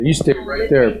You stay right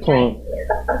there. Boom.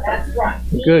 That's right.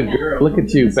 Good girl. Look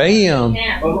at you. Bam.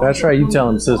 That's right. You tell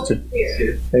him, sister.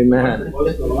 Amen.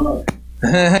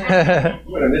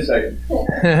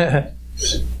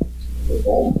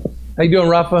 How you doing,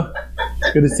 Rafa?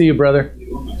 Good to see you, brother.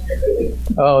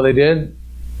 Oh, they did?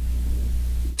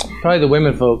 Probably the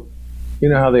women folk. You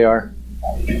know how they are.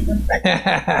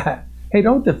 Hey,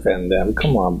 don't defend them.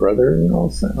 Come on, brother.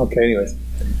 Okay, anyways.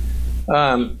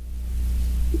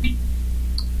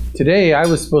 Today I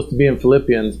was supposed to be in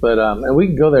Philippians, but and we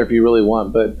can go there if you really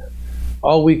want, but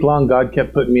all week long God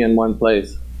kept putting me in one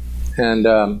place. And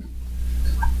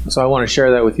so I want to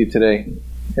share that with you today.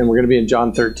 And we're going to be in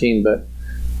John 13, but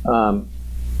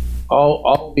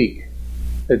all week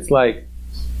it's like,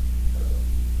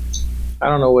 I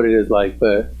don't know what it is like,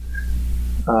 but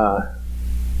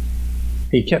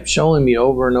he kept showing me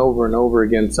over and over and over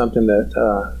again something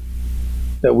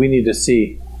that we need to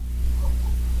see.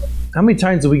 How many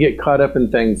times do we get caught up in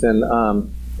things and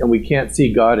we can't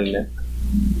see God in it?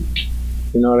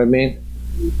 You know what I mean?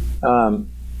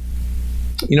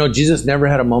 Jesus never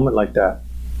had a moment like that.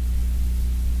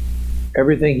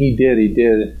 Everything he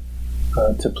did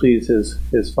to please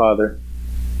his Father.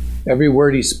 Every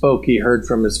word he spoke, he heard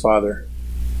from his Father.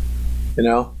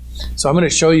 So I'm going to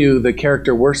show you the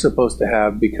character we're supposed to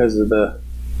have because of the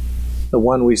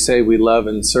one we say we love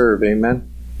and serve. Amen?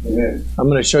 Amen. I'm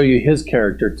going to show you his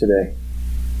character today.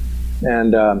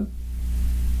 And I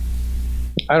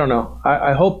don't know.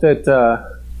 I hope that...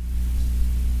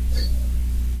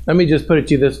 let me just put it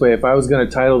to you this way. If I was going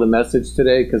to title the message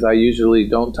today, because I usually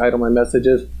don't title my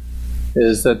messages,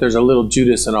 is that there's a little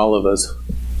Judas in all of us.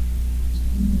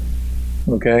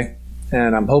 Okay?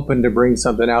 And I'm hoping to bring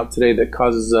something out today that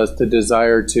causes us to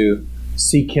desire to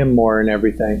seek him more in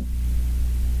everything.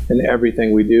 In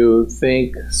everything we do,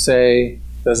 think, say,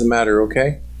 doesn't matter,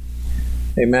 okay?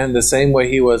 Amen. The same way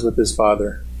he was with his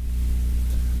Father.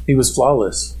 He was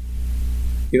flawless.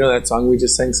 You know that song we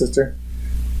just sang, sister?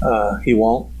 He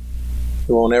won't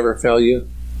ever fail you.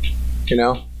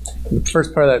 The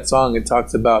first part of that song, it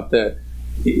talks about that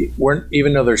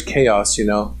even though there's chaos,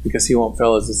 because he won't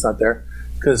fail us, it's not there,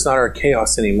 because it's not our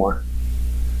chaos anymore.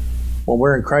 When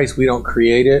we're in Christ, we don't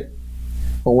create it.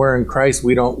 When we're in Christ,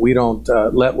 we don't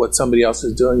let what somebody else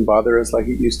is doing bother us like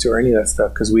it used to, or any of that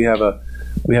stuff, because we have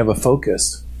a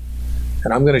focus.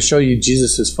 And I'm going to show you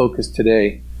Jesus' focus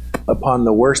today upon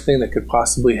the worst thing that could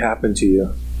possibly happen to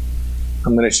you.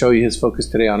 I'm going to show you his focus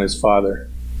today on his Father.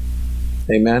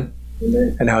 Amen?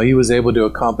 Amen. And how he was able to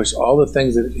accomplish all the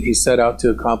things that he set out to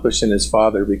accomplish in his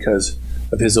Father because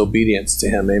of his obedience to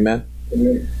him. Amen?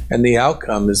 Amen. And the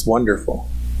outcome is wonderful.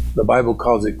 The Bible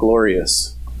calls it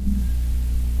glorious.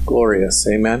 Glorious.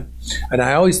 Amen? And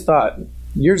I always thought,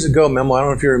 years ago, Memo, I don't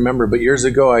know if you remember, but years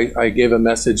ago I gave a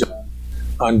message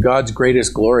on God's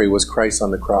greatest glory was Christ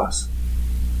on the cross.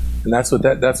 And that's what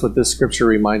this scripture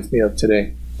reminds me of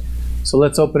today. So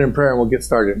let's open in prayer and we'll get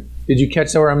started. Did you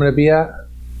catch where I'm going to be at?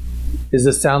 Is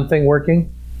this sound thing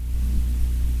working?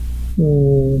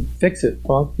 Fix it,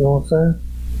 Paul. You know what I'm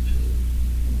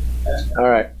saying? All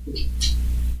right.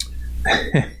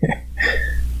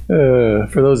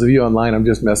 For those of you online, I'm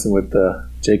just messing with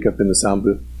Jacob in the sound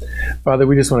booth. Father,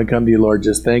 we just want to come to you, Lord,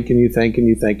 just thanking you,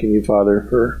 Father,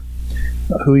 for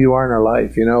who you are in our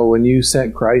life. When you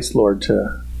sent Christ, Lord,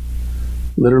 to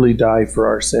literally die for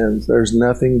our sins, there's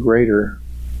nothing greater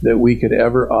that we could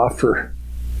ever offer.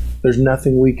 There's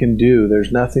nothing we can do.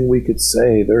 There's nothing we could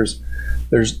say. There's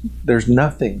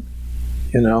nothing,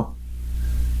 The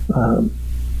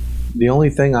only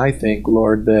thing I think,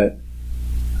 Lord, that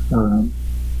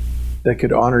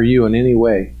could honor you in any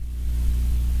way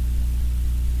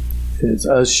is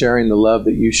us sharing the love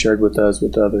that you shared with us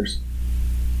with others.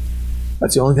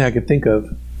 That's the only thing I could think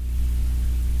of.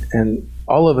 And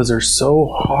all of us are so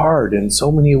hard in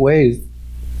so many ways.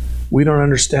 We don't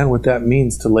understand what that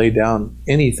means to lay down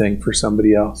anything for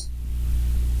somebody else.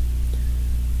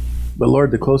 But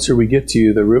Lord, the closer we get to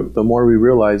you, the more we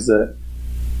realize that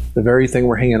the very thing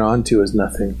we're hanging on to is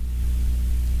nothing.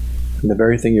 And the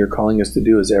very thing you're calling us to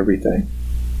do is everything.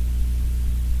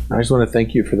 I just want to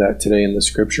thank you for that today in the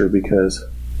scripture, because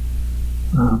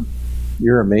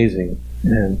you're amazing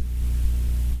and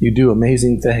you do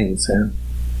amazing things,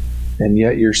 and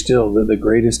yet you're still the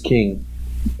greatest king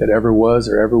that ever was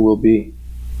or ever will be.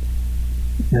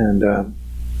 And I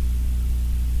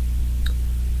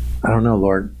don't know,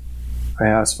 Lord. I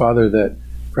ask, Father, that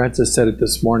Frances said it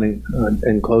this morning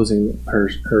in closing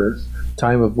her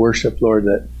time of worship, Lord,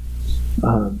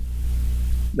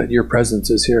 that your presence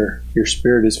is here. Your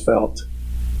spirit is felt.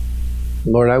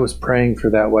 And Lord, I was praying for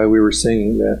that while we were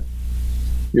singing, that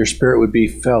your Spirit would be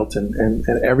felt, and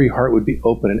every heart would be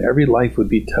open, and every life would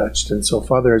be touched. And so,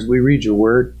 Father, as we read your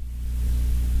word,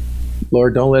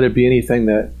 Lord, don't let it be anything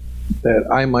that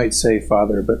I might say,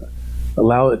 Father, but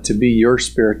allow it to be your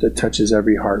Spirit that touches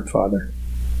every heart, Father.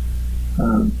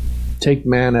 Take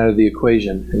man out of the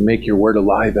equation and make your word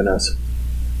alive in us.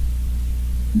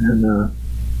 And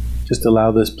just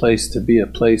allow this place to be a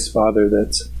place, Father,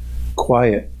 that's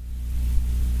quiet.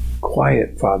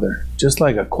 Quiet, Father. Just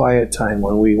like a quiet time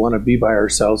when we want to be by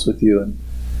ourselves with you and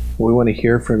we want to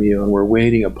hear from you and we're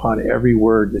waiting upon every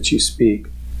word that you speak.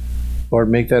 Lord,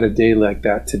 make that a day like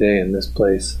that today in this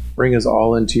place. Bring us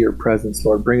all into your presence,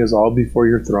 Lord. Bring us all before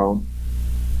your throne.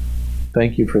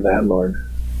 Thank you for that, Lord.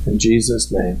 In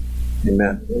Jesus' name,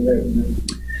 amen. Amen.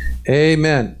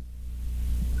 Amen.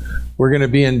 We're going to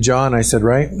be in John, I said,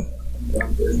 right?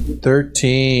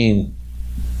 13.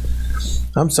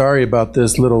 I'm sorry about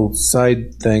this little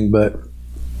side thing, but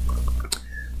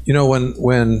you know,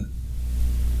 when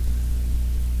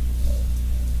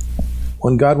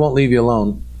God won't leave you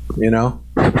alone, you know,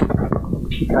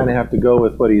 you kind of have to go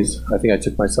with what he's. I think I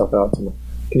took myself out. Can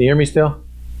you hear me still?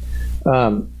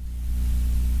 When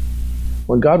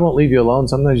God won't leave you alone,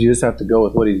 sometimes you just have to go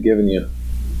with what he's given you.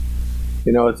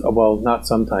 You know, it's, well, not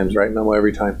sometimes, right? No,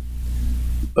 every time.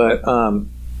 But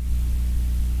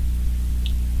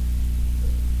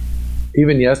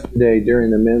even yesterday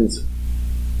during the men's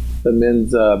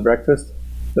breakfast,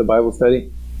 the Bible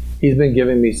study, he's been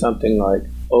giving me something like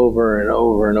over and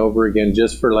over and over again,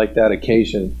 just for like that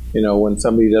occasion, you know, when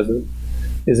somebody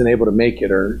isn't able to make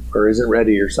it or isn't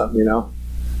ready or something, you know.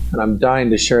 And I'm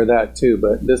dying to share that too,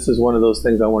 but this is one of those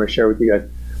things I want to share with you guys.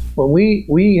 When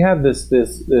we have this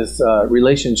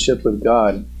relationship with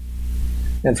God,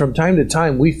 and from time to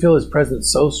time we feel his presence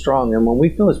so strong, and when we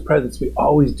feel his presence, we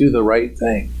always do the right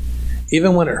thing.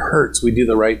 Even when it hurts, we do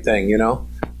the right thing, you know.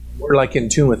 We're like in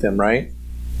tune with him, right?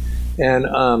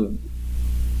 And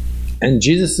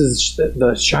Jesus is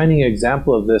the shining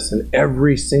example of this in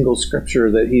every single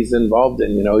scripture that he's involved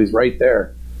in. You know, he's right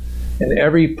there. And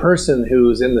every person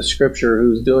who's in the scripture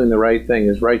who's doing the right thing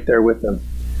is right there with him.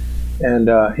 And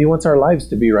he wants our lives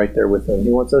to be right there with him.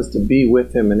 He wants us to be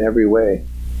with him in every way.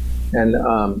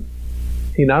 And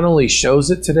he not only shows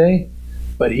it today,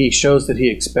 but he shows that he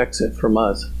expects it from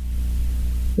us.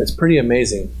 It's pretty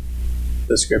amazing,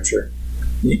 the scripture.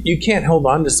 You can't hold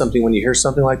on to something when you hear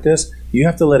something like this. You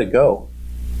have to let it go.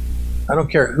 I don't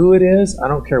care who it is. I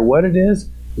don't care what it is.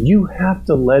 You have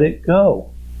to let it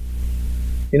go.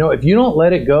 You know, if you don't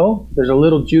let it go, there's a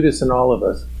little Judas in all of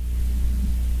us.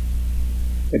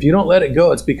 If you don't let it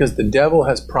go, it's because the devil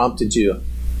has prompted you.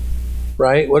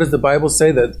 Right? What does the Bible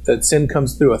say? That sin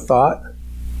comes through a thought?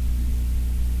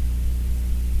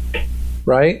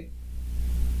 Right?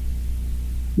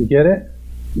 You get it?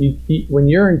 When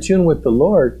you're in tune with the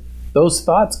Lord, those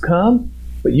thoughts come,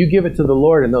 but you give it to the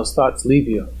Lord and those thoughts leave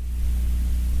you.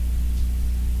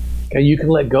 Okay, you can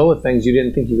let go of things you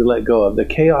didn't think you could let go of. The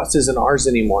chaos isn't ours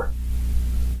anymore.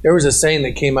 There was a saying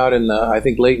that came out in the, I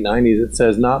think, late 90s. It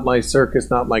says, not my circus,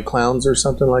 not my clowns, or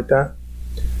something like that.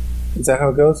 Is that how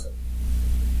it goes?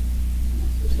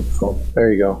 Oh,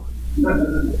 there you go.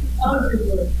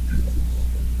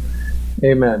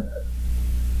 Amen.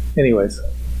 Anyways.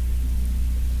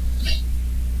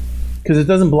 Because it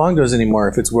doesn't belong to us anymore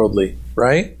if it's worldly,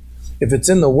 right? If it's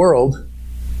in the world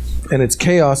and it's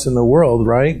chaos in the world,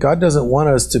 right? God doesn't want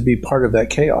us to be part of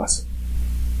that chaos.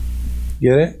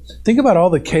 Get it? Think about all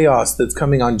the chaos that's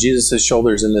coming on Jesus'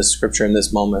 shoulders in this scripture, in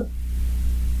this moment.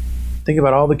 Think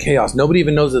about all the chaos. Nobody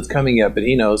even knows it's coming yet, but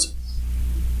he knows.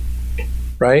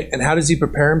 Right? And how does he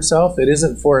prepare himself? It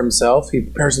isn't for himself. He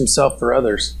prepares himself for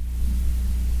others.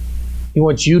 He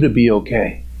wants you to be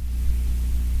okay.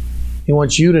 He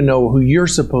wants you to know who you're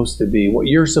supposed to be, what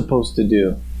you're supposed to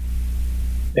do.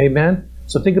 Amen?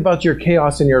 So think about your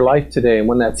chaos in your life today and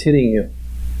when that's hitting you.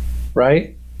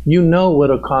 Right? You know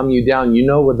what'll calm you down. You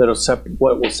know what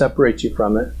will separate you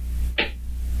from it.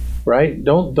 Right?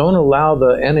 Don't allow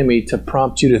the enemy to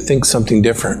prompt you to think something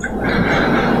different.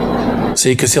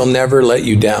 See, because he'll never let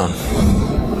you down.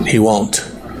 He won't.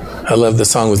 I love the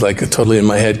song. Was like totally in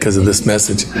my head because of this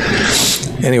message.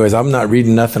 Anyways, I'm not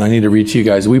reading nothing. I need to read to you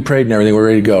guys. We prayed and everything. We're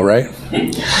ready to go, right?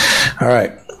 All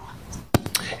right.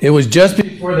 It was just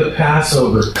before the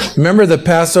Passover. Remember the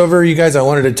Passover, you guys? I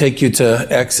wanted to take you to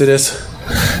Exodus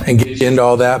and get you into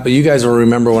all that, but you guys will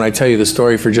remember when I tell you the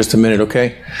story for just a minute,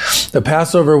 okay? The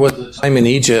Passover was the time in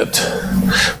Egypt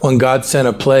when God sent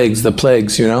the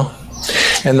plagues, you know?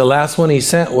 And the last one he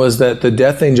sent was that the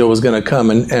death angel was going to come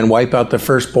and wipe out the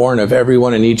firstborn of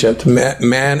everyone in Egypt,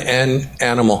 man and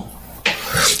animal.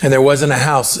 And there wasn't a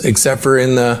house, except for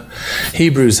in the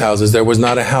Hebrews' houses. There was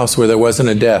not a house where there wasn't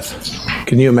a death.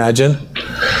 Can you imagine?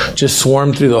 Just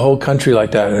swarmed through the whole country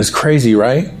like that. It was crazy,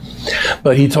 right?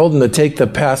 But he told them to take the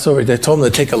Passover. They told them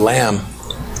to take a lamb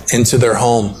into their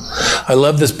home. I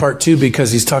love this part too,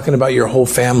 because he's talking about your whole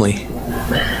family.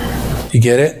 You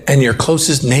get it? And your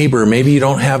closest neighbor. Maybe you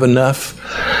don't have enough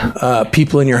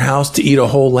people in your house to eat a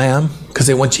whole lamb, because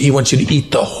he wants you to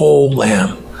eat the whole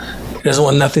lamb. He doesn't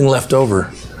want nothing left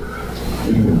over.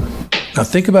 Now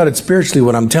think about it spiritually,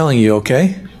 what I'm telling you,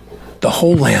 okay? The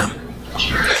whole lamb.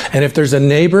 And if there's a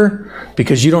neighbor,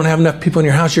 because you don't have enough people in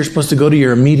your house, you're supposed to go to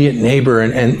your immediate neighbor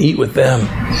and eat with them.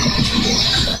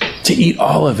 To eat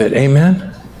all of it,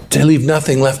 amen? To leave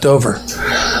nothing left over.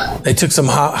 They took some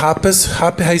how you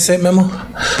say it, Memo?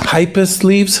 Hypus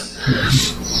leaves.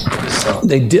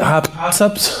 They did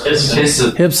hyssop,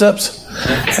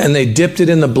 and they dipped it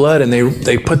in the blood, and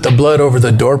they put the blood over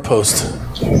the doorpost.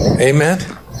 Amen?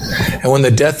 And when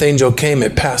the death angel came,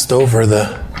 it passed over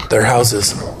their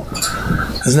houses.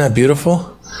 Isn't that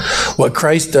beautiful? What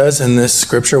Christ does in this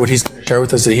scripture, what he's going to share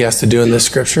with us that he has to do in this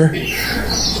scripture.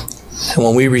 And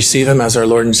when we receive him as our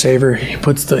Lord and Savior, he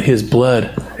puts his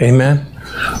blood, amen,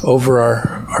 over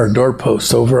our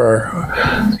doorposts,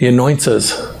 he anoints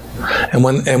us. And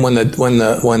when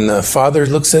the Father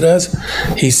looks at us,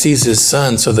 he sees his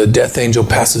Son, so the death angel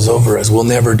passes over us. We'll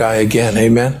never die again.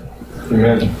 Amen?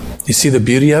 Amen. You see the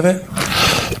beauty of it?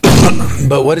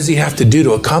 But what does he have to do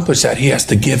to accomplish that? He has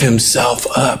to give himself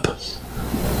up.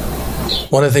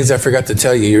 One of the things I forgot to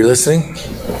tell you, you're listening?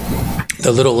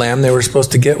 The little lamb they were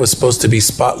supposed to get was supposed to be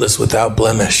spotless, without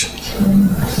blemish.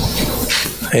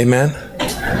 Amen?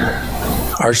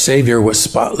 Our Savior was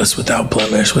spotless, without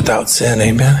blemish, without sin.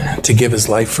 Amen? To give his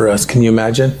life for us. Can you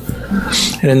imagine?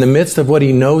 And in the midst of what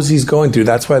he knows he's going through,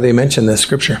 that's why they mention this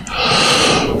scripture.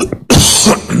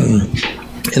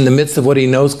 In the midst of what he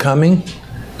knows coming,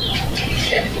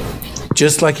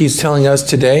 just like he's telling us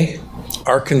today,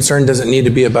 our concern doesn't need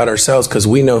to be about ourselves, because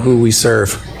we know who we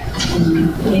serve.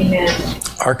 Amen.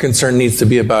 Our concern needs to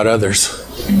be about others.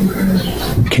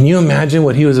 Can you imagine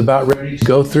what he was about ready to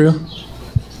go through?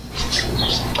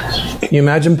 Can you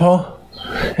imagine, Paul?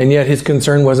 And yet his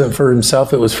concern wasn't for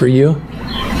himself, it was for you.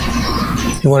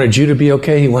 He wanted you to be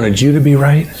okay. He wanted you to be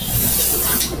right.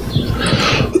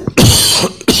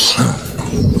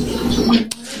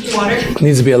 Water? It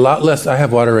needs to be a lot less. I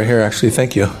have water right here, actually.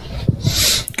 Thank you.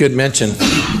 Good mention.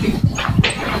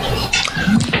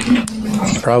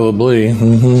 Probably.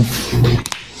 Mm-hmm.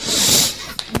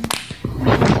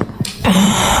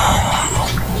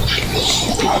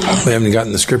 We haven't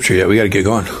gotten the scripture yet. We got to get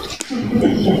going.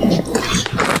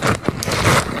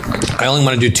 I only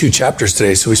want to do 2 chapters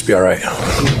today, so we should be all right.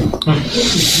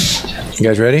 You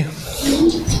guys ready?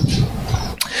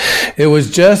 It was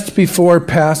just before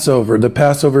Passover, the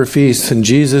Passover feast, and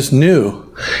Jesus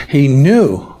knew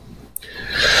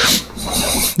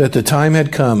that the time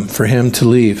had come for him to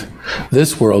leave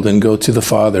this world and go to the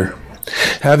Father.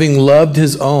 Having loved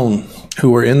his own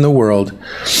who were in the world,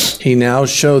 he now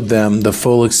showed them the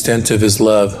full extent of his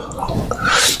love.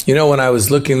 You know, when I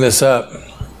was looking this up,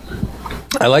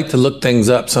 I like to look things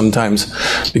up sometimes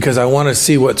because I want to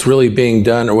see what's really being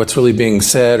done or what's really being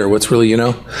said or what's really,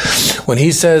 when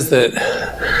he says that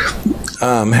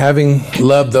having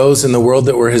loved those in the world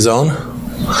that were his own,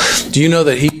 do you know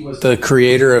that he was the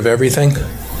creator of everything?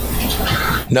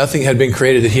 Nothing had been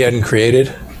created that he hadn't created.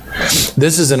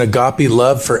 This is an agape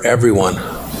love for everyone.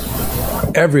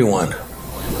 Everyone.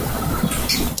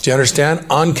 Do you understand?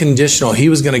 Unconditional. He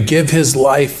was going to give his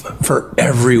life for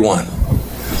everyone.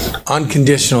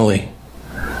 Unconditionally.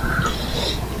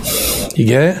 You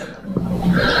get it?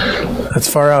 That's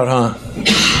far out, huh?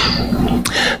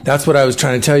 That's what I was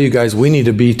trying to tell you guys. We need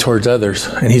to be towards others.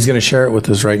 And he's going to share it with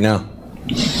us right now.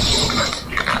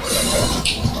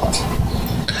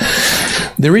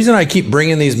 The reason I keep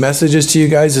bringing these messages to you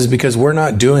guys is because we're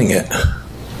not doing it.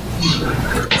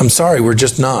 I'm sorry, we're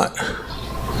just not.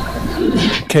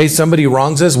 Okay, somebody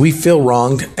wrongs us, we feel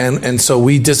wronged, and so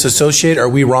we disassociate or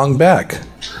we wrong back.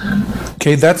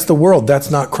 Okay, that's the world, that's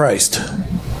not Christ.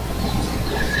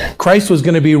 Christ was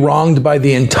going to be wronged by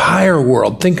the entire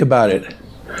world. Think about it.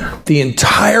 The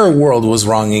entire world was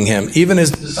wronging him. Even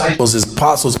his disciples, his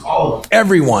apostles, all of them,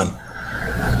 everyone.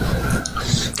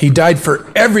 He died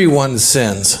for everyone's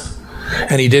sins,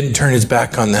 and he didn't turn his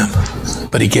back on them,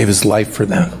 but he gave his life for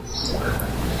them.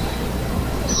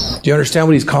 Do you understand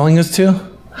what he's calling us to?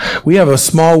 We have a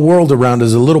small world around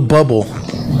us, a little bubble,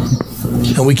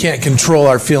 and we can't control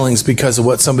our feelings because of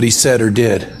what somebody said or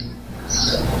did.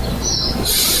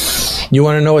 You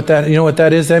want to know what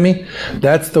that is, Emmy?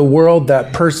 That's the world,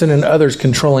 that person, and others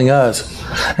controlling us.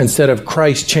 Instead of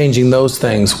Christ changing those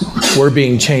things, we're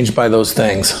being changed by those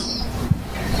things.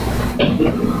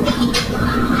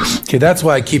 Okay, that's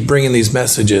why I keep bringing these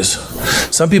messages.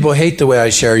 Some people hate the way I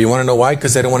share. You want to know why?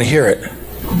 Because they don't want to hear it.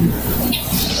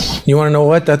 You want to know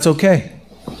what? That's okay.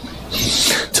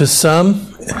 To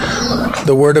some,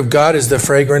 the Word of God is the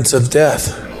fragrance of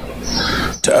death.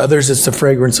 To others, it's the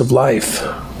fragrance of life.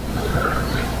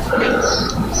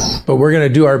 But we're going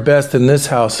to do our best in this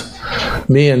house,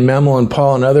 me and Memo and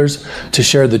Paul and others, to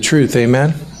share the truth.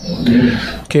 Amen?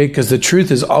 Okay, because the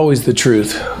truth is always the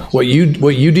truth. What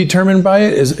you determine by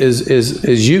it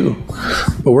is you.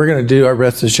 But we're going to do our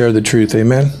best to share the truth.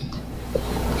 Amen?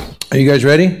 Are you guys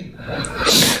ready?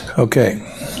 Okay.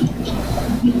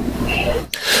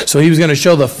 So he was going to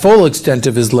show the full extent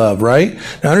of his love, right?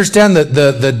 Now understand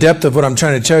the depth of what I'm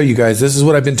trying to tell you guys. This is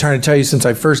what I've been trying to tell you since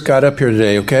I first got up here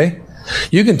today, okay?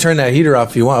 You can turn that heater off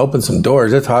if you want. Open some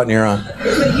doors. It's hot in here on.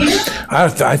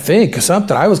 I think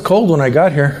something. I was cold when I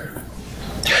got here.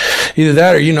 Either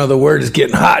that or, the word is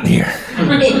getting hot in here.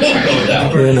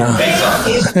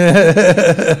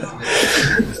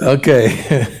 Okay.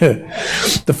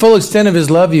 The full extent of his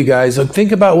love, you guys. So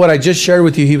think about what I just shared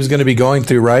with you he was going to be going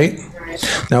through, right?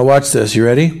 Now watch this. You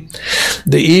ready?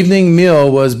 The evening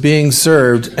meal was being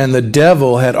served, and the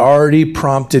devil had already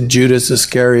prompted Judas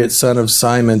Iscariot, son of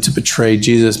Simon, to betray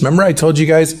Jesus. Remember I told you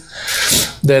guys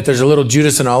that there's a little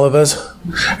Judas in all of us,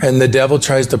 and the devil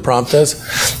tries to prompt us?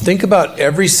 Think about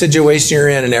every situation you're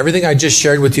in and everything I just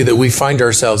shared with you that we find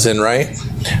ourselves in, right?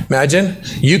 Imagine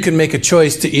you can make a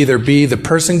choice to either be the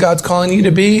person God's calling you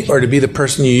to be or to be the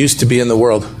person you used to be in the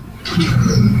world.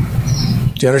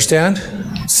 Do you understand?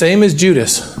 Same as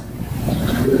Judas.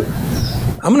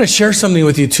 I'm going to share something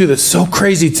with you too that's so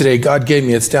crazy today. God gave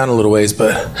me. It's down a little ways,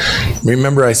 but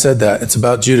remember I said that. It's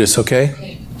about Judas,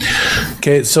 okay?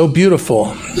 Okay, it's so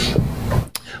beautiful.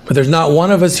 But there's not one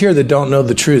of us here that don't know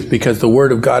the truth because the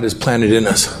Word of God is planted in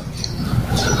us.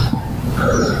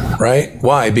 Right?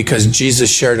 Why? Because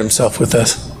Jesus shared himself with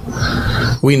us.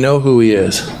 We know who he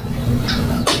is.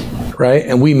 Right?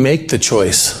 And we make the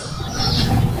choice.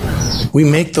 We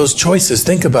make those choices.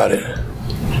 Think about it.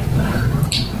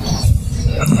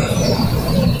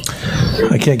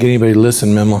 I can't get anybody to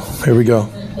listen, Memo. Here we go.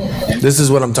 This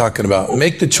is what I'm talking about.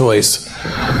 Make the choice.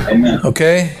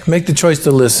 Okay? Make the choice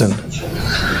to listen.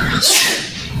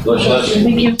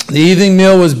 The evening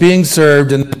meal was being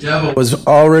served, and the devil was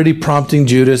already prompting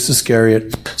Judas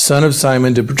Iscariot, son of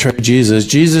Simon, to betray Jesus.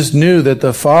 Jesus knew that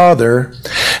the Father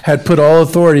had put all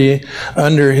authority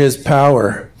under his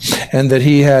power, and that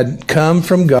he had come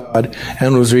from God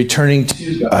and was returning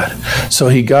to God. So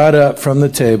he got up from the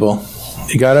table.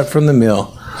 He got up from the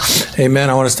meal. Amen.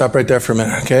 I want to stop right there for a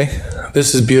minute, okay?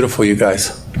 This is beautiful, you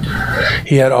guys.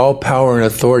 He had all power and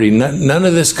authority. None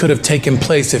of this could have taken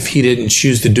place if he didn't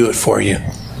choose to do it for you.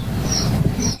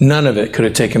 None of it could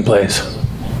have taken place.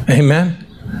 Amen?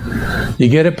 You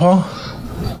get it, Paul?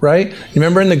 Right? You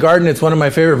remember in the garden, it's one of my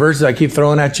favorite verses I keep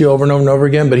throwing at you over and over and over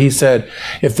again, but he said,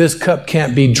 if this cup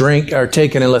can't be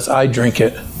taken unless I drink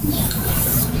it.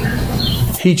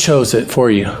 He chose it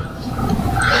for you.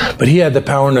 But he had the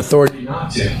power and authority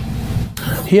not to.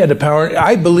 He had the power.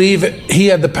 I believe he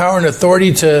had the power and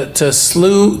authority to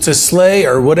slay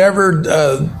or whatever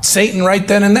Satan right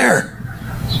then and there.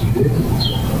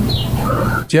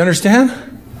 Do you understand?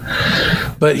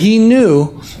 But he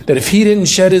knew that if he didn't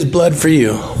shed his blood for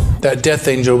you, that death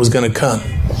angel was going to come.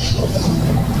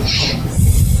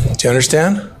 Do you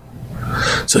understand?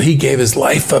 So he gave his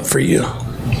life up for you.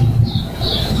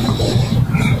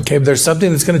 Okay, but there's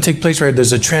something that's going to take place right here.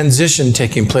 There's a transition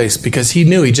taking place because he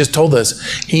knew, he just told us,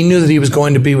 he knew that he was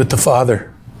going to be with the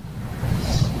Father.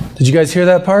 Did you guys hear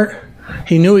that part?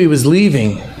 He knew he was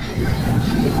leaving.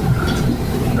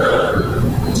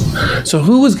 So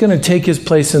who was going to take his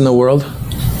place in the world?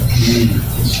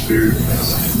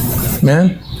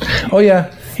 Man? Oh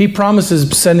yeah, he promises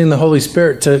sending the Holy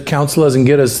Spirit to counsel us and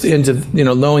get us into,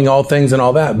 knowing all things and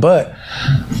all that. But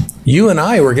you and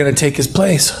I were going to take his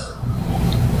place.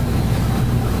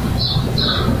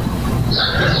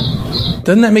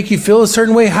 Doesn't that make you feel a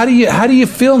certain way? How do you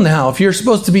feel now if you're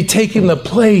supposed to be taking the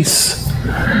place?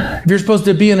 If you're supposed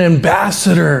to be an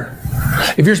ambassador?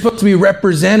 If you're supposed to be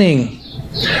representing?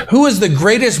 Who is the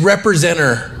greatest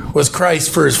representer? Was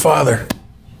Christ for his Father.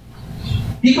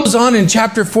 He goes on in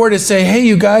chapter 4 to say, hey,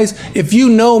 you guys, if you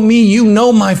know me, you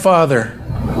know my Father.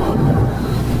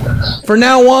 For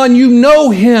now on, you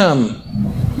know him.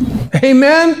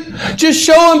 Amen? Just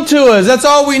show him to us. That's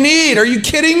all we need. Are you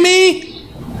kidding me?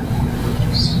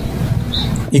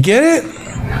 You get it?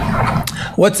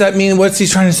 What's that mean? What's he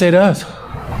trying to say to us?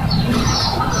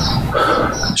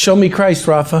 Show me Christ,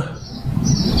 Rafa.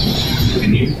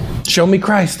 Show me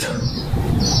Christ.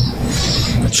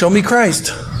 Show me Christ.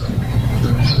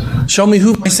 Show me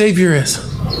who my Savior is.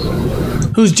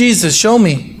 Who's Jesus? Show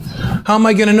me. How am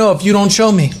I going to know if you don't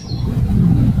show me?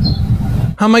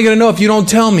 How am I going to know if you don't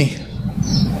tell me?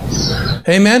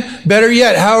 Amen? Better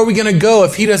yet, how are we going to go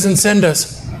if he doesn't send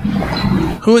us?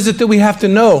 Who is it that we have to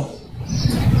know?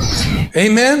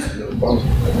 Amen?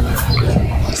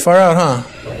 Far out, huh?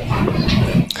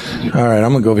 All right,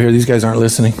 I'm going to go over here. These guys aren't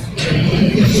listening. You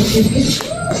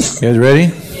guys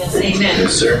ready? Yes, amen.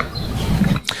 Yes, sir.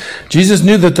 Jesus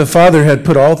knew that the Father had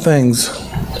put all things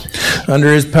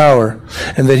under his power,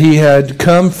 and that he had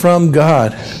come from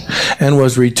God and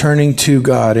was returning to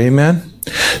God. Amen?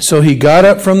 So he got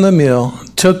up from the meal,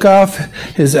 took off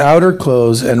his outer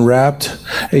clothes, and wrapped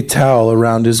a towel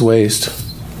around his waist.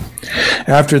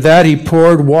 After that, he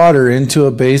poured water into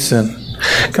a basin.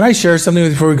 Can I share something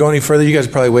with you before we go any further? You guys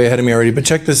are probably way ahead of me already, but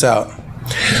check this out.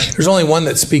 There's only one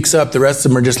that speaks up. The rest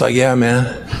of them are just like, yeah, man.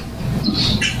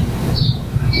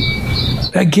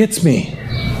 That gets me.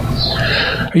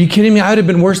 Are you kidding me? I would have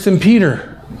been worse than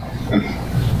Peter.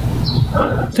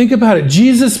 Think about it.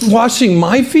 Jesus washing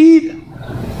my feet?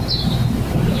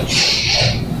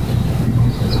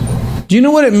 Do you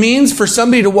know what it means for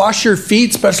somebody to wash your feet,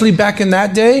 especially back in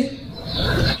that day?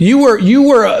 You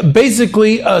were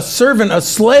basically a servant, a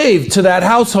slave to that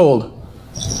household.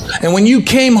 And when you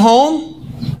came home,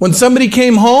 when somebody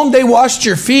came home, they washed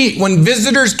your feet. When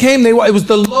visitors came, it was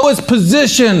the lowest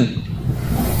position.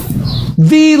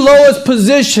 The lowest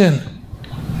position.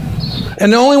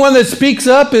 And the only one that speaks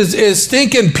up is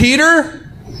stinking Peter?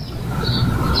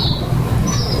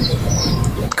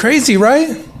 Crazy,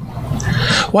 right?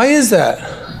 Why is that?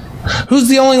 Who's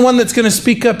the only one that's going to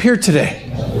speak up here today?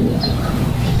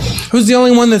 Who's the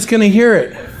only one that's going to hear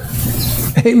it?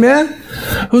 Amen?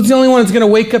 Who's the only one that's going to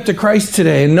wake up to Christ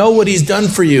today and know what he's done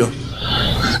for you?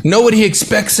 Know what he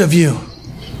expects of you?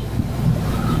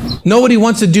 Know what he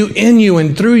wants to do in you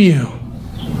and through you?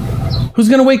 Who's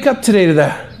going to wake up today to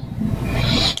that?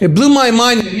 It blew my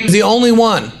mind that he was the only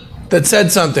one that said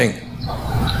something.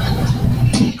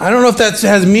 I don't know if that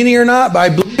has meaning or not, but I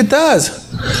believe it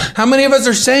does. How many of us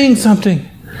are saying something?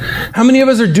 How many of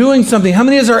us are doing something? How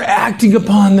many of us are acting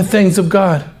upon the things of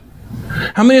God?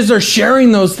 How many of us are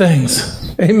sharing those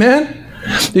things? Amen?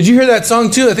 Did you hear that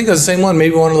song too? I think it was the same one.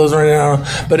 Maybe one of those right now.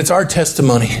 But it's our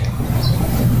testimony.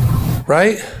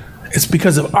 Right? It's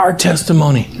because of our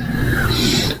testimony.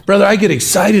 Brother, I get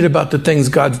excited about the things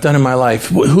God's done in my life.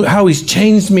 How he's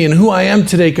changed me and who I am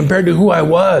today compared to who I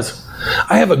was.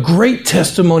 I have a great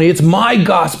testimony. It's my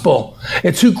gospel.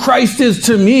 It's who Christ is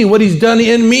to me, what he's done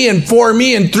in me and for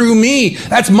me and through me.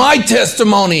 That's my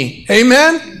testimony.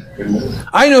 Amen?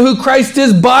 I know who Christ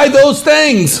is by those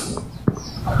things.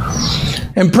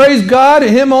 And praise God,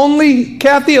 him only.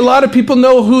 Kathy, a lot of people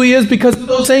know who he is because of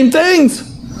those same things.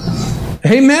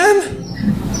 Amen?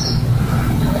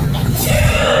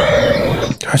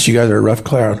 Gosh, you guys are a rough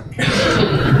crowd.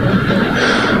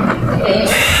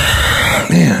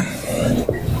 Man.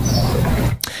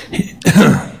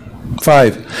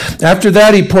 5. After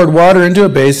that, he poured water into a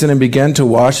basin and began to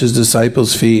wash his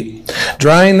disciples' feet,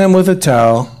 drying them with a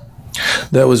towel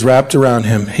that was wrapped around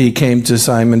him. He came to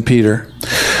Simon Peter,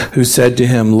 who said to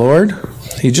him, Lord,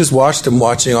 he just washed him,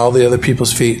 washing all the other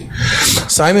people's feet.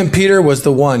 Simon Peter was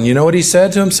the one. You know what he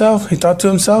said to himself? He thought to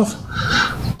himself,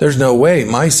 there's no way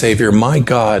my Savior, my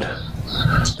God,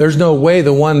 there's no way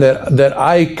the one that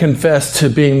I confess to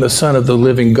being the Son of the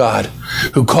living God,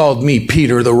 who called me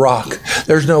Peter the Rock,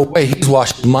 there's no way he's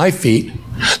washing my feet.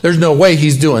 There's no way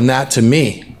he's doing that to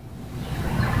me.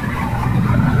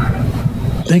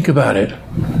 Think about it.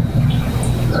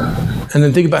 And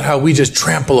then think about how we just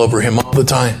trample over him all the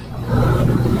time.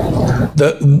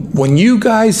 When you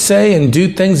guys say and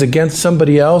do things against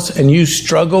somebody else and you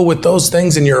struggle with those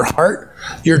things in your heart,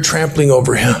 you're trampling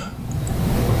over him.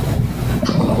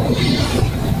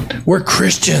 We're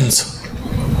Christians.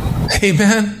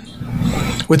 Amen?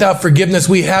 Without forgiveness,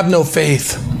 we have no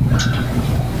faith.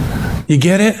 You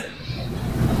get it?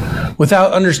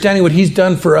 Without understanding what he's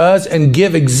done for us and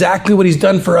give exactly what he's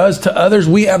done for us to others,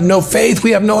 we have no faith.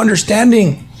 We have no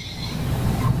understanding.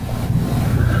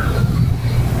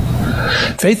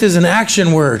 Faith is an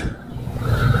action word.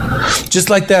 Just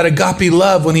like that agape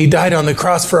love when he died on the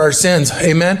cross for our sins.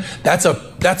 Amen? That's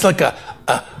like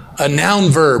a noun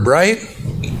verb, right?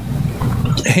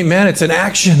 Amen. It's an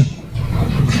action.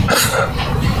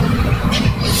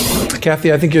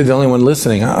 Kathy, I think you're the only one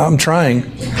listening. I'm trying.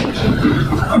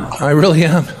 I really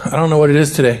am. I don't know what it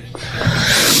is today.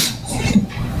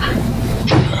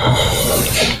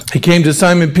 He came to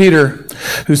Simon Peter,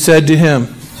 who said to him,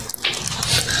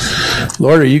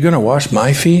 Lord, are you going to wash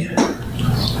my feet?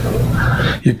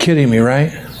 You're kidding me,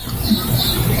 right?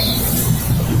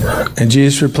 And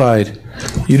Jesus replied,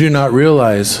 you do not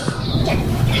realize.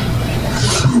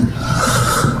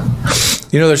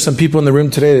 You know, there's some people in the room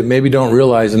today that maybe don't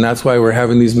realize, and that's why we're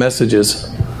having these messages.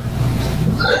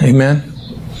 Amen?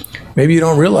 Maybe you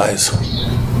don't realize.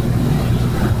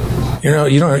 You know,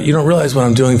 you don't realize what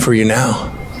I'm doing for you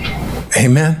now.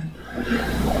 Amen?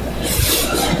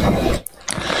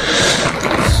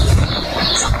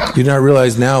 You do not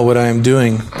realize now what I am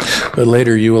doing, but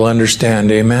later you will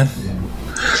understand. Amen?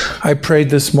 I prayed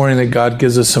this morning that God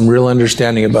gives us some real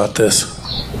understanding about this.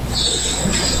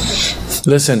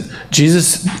 Listen,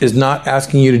 Jesus is not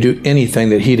asking you to do anything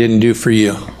that he didn't do for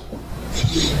you.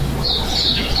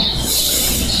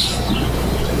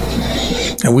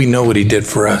 And we know what he did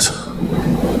for us.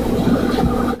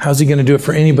 How's he going to do it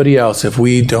for anybody else if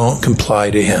we don't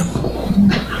comply to him?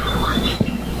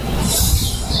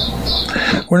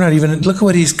 We're not even, look at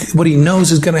what he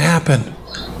knows is going to happen.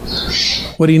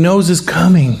 What he knows is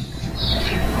coming.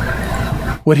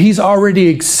 What he's already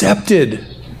accepted.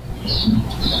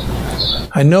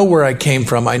 I know where I came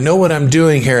from. I know what I'm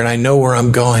doing here, and I know where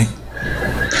I'm going.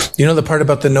 You know the part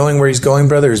about the knowing where he's going,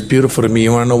 brother, is beautiful to me.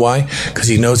 You want to know why? Because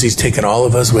he knows he's taken all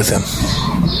of us with him.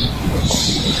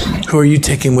 Who are you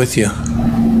taking with you?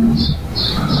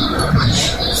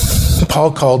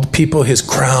 Paul called people his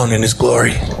crown and his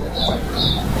glory.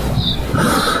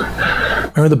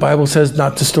 Remember the Bible says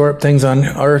not to store up things on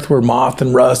earth where moth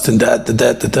and rust and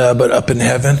but up in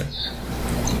heaven.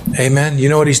 Amen. You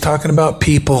know what he's talking about?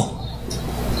 People.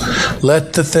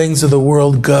 Let the things of the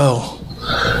world go.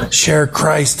 Share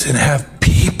Christ and have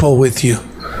people with you.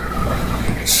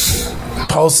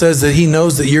 Paul says that he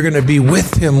knows that you're going to be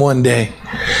with him one day.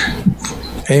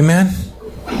 Amen.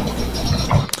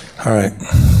 All right.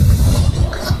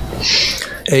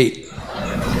 8.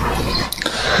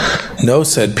 No,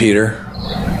 said Peter.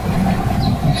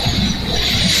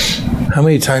 How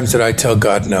many times did I tell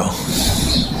God no?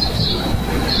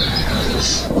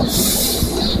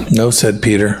 No, said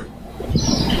Peter.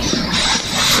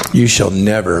 You shall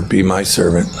never be my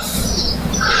servant.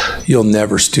 You'll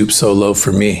never stoop so low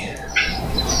for me.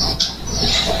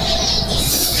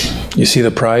 You see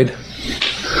the pride?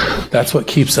 That's what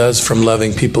keeps us from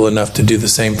loving people enough to do the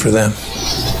same for them.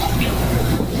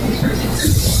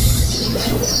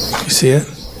 You see it?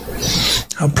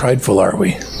 How prideful are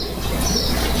we?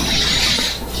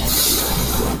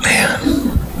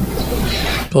 Man.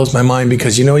 Blows my mind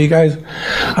because you know you guys,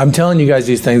 I'm telling you guys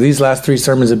these things. These last 3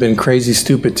 sermons have been crazy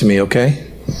stupid to me, okay?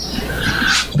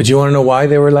 But you want to know why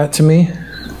they were that to me?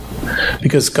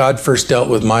 Because God first dealt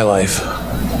with my life.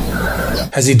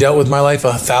 Has he dealt with my life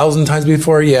 1,000 times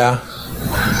before? Yeah.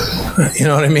 You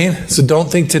know what I mean? So don't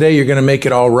think today you're going to make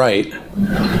it all right.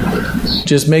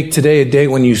 Just make today a day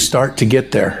when you start to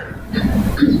get there.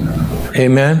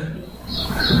 Amen?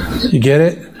 You get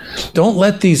it? Don't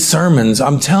let these sermons,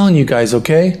 I'm telling you guys,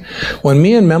 okay? When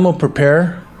me and Memo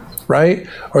prepare, right?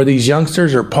 Or these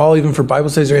youngsters, or Paul even for Bible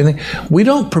studies or anything, we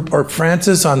don't, or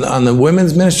Francis on the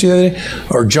women's ministry the other day,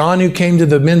 or John who came to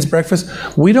the men's breakfast,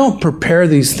 we don't prepare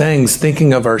these things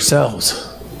thinking of ourselves.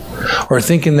 Or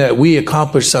thinking that we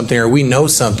accomplished something or we know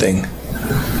something.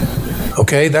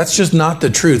 Okay? That's just not the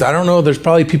truth. I don't know. There's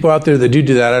probably people out there that do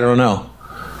that. I don't know.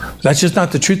 That's just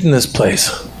not the truth in this place.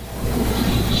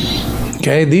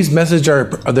 Okay? These messages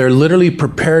they're literally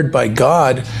prepared by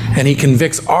God, and he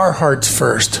convicts our hearts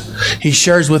first. He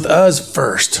shares with us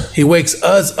first. He wakes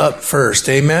us up first.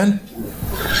 Amen?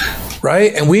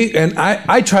 Right? And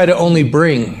I try to only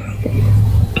bring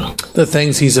the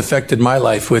things he's affected my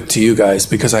life with to you guys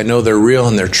because I know they're real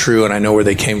and they're true and I know where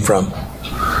they came from.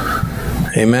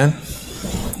 Amen?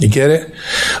 You get it?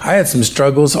 I had some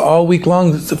struggles all week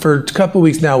long for a couple of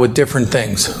weeks now with different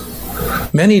things.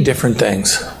 Many different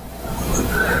things.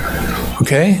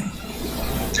 Okay?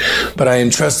 But I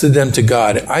entrusted them to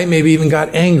God. I maybe even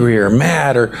got angry or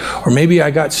mad or maybe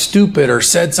I got stupid or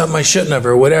said something I shouldn't have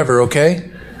or whatever, okay?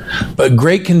 But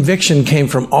great conviction came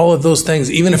from all of those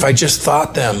things, even if I just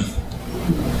thought them.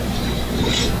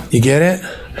 You get it?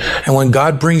 And when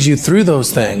God brings you through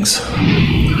those things,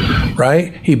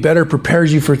 right? He better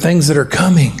prepares you for things that are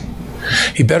coming.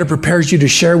 He better prepares you to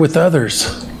share with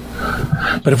others.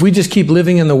 But if we just keep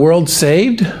living in the world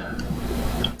saved,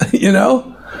 you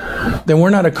know, then we're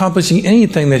not accomplishing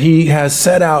anything that he has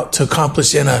set out to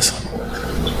accomplish in us.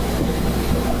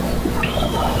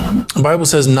 The Bible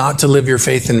says not to live your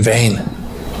faith in vain.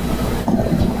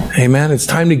 Amen. It's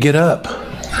time to get up.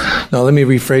 No, let me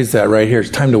rephrase that right here. It's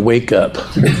time to wake up.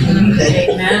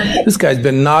 Amen. This guy's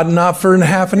been nodding off for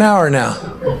half an hour now.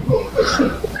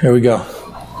 Here we go.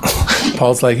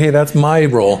 Paul's like, hey, that's my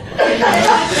role.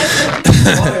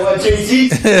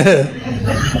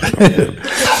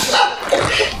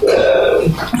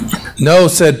 No,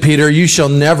 said Peter, you shall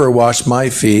never wash my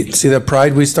feet. See that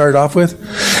pride we started off with?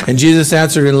 And Jesus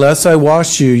answered, unless I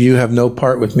wash you, you have no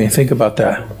part with me. Think about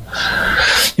that.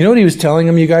 You know what he was telling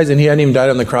them, you guys? And he hadn't even died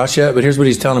on the cross yet, but here's what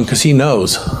he's telling them, because he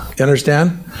knows. You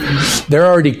understand? They're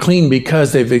already clean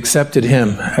because they've accepted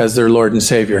him as their Lord and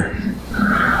Savior.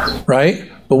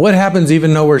 Right? But what happens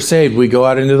even though we're saved? We go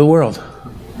out into the world.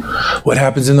 What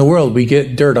happens in the world? We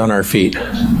get dirt on our feet.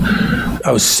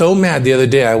 I was so mad the other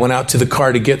day. I went out to the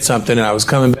car to get something, and I was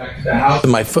coming back to the house,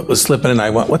 and my foot was slipping, and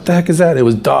I went, what the heck is that? It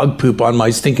was dog poop on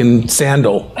my stinking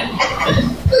sandal.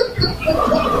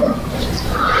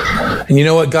 And you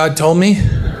know what God told me?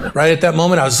 Right at that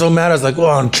moment, I was so mad. I was like, oh,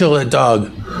 I'll kill that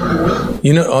dog.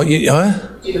 You know, huh?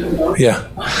 Yeah.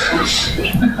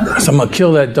 So I'm going to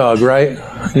kill that dog, right?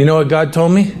 You know what God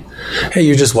told me? Hey,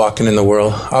 you're just walking in the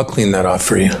world. I'll clean that off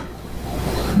for you.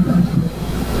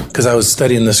 Because I was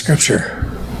studying the scripture.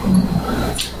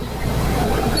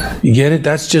 You get it?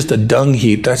 That's just a dung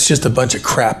heap. That's just a bunch of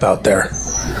crap out there.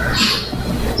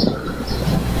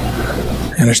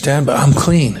 You understand? But I'm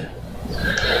clean.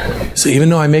 So even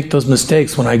though I make those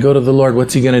mistakes, when I go to the Lord,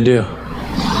 what's he going to do?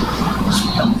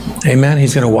 Amen?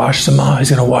 He's going to wash them off. He's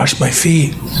going to wash my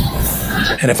feet.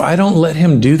 And if I don't let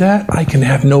him do that, I can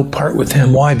have no part with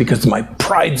him. Why? Because my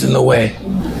pride's in the way.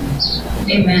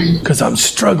 Amen. Because I'm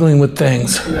struggling with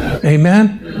things.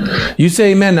 Amen? You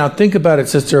say amen. Now think about it,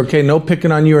 sister. Okay, no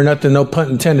picking on you or nothing. No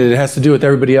pun intended. It has to do with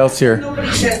everybody else here.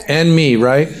 And me,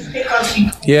 right?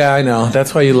 Yeah, I know.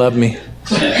 That's why you love me.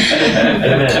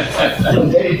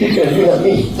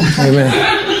 Amen.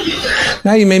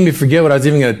 Now you made me forget what I was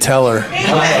even going to tell her.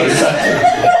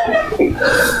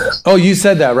 Oh, you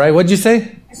said that, right? What'd you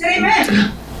say? I said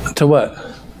amen. To what?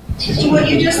 To what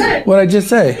you just said. What'd I just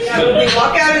say? Yeah, when we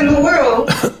walk out in the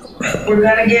world, we're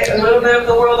going to get a little bit of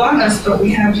the world on us, but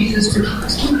we have Jesus to keep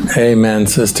us. Amen,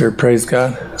 sister. Praise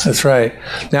God. That's right.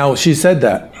 Now, she said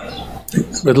that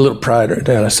with a little pride right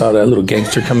there. I saw that little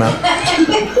gangster come out.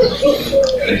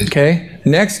 Okay?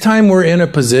 Next time we're in a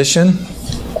position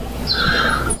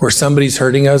where somebody's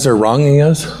hurting us or wronging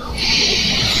us,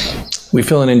 we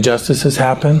feel an injustice has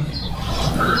happened.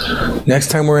 Next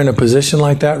time we're in a position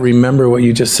like that, remember what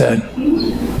you just said.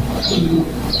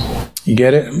 You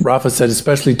get it? Rafa said,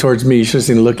 especially towards me. You should have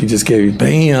seen the look he just gave you.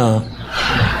 Bam.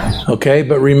 Okay,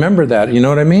 but remember that. You know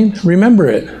what I mean? Remember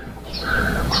it.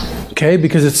 Okay,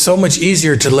 because it's so much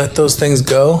easier to let those things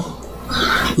go.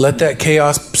 Let that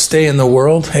chaos stay in the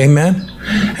world. Amen.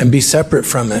 And be separate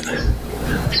from it.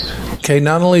 Okay,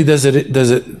 not only does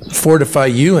it fortify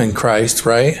you in Christ,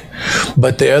 right?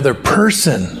 But the other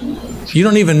person, you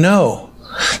don't even know.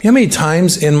 You know how many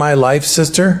times in my life,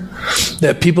 sister,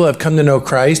 that people have come to know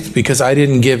Christ because I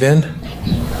didn't give in?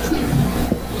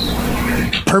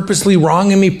 Purposely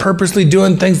wronging me, purposely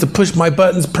doing things to push my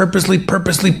buttons, purposely.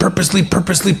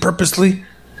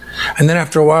 And then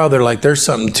after a while, they're like, there's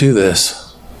something to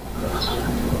this.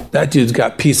 That dude's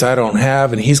got peace I don't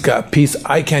have, and he's got peace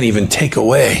I can't even take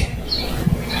away.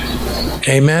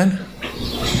 Amen?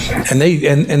 And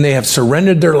they have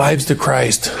surrendered their lives to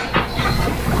Christ.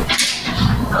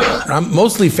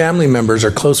 Mostly family members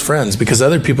are close friends because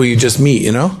other people you just meet,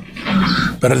 you know?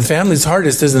 But the family's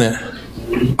hardest, isn't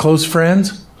it? Close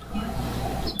friends.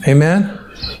 Amen?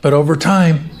 But over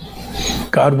time,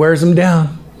 God wears them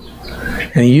down.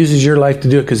 And he uses your life to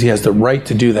do it because he has the right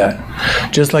to do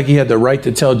that. Just like he had the right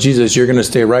to tell Jesus, you're going to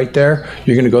stay right there.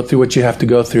 You're going to go through what you have to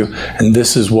go through. And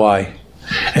this is why.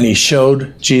 And he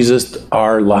showed Jesus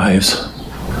our lives.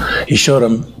 He showed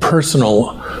him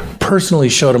personally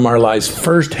showed him our lives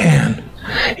firsthand.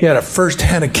 He had a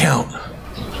firsthand account.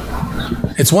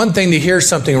 It's one thing to hear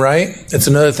something, right? It's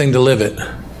another thing to live it.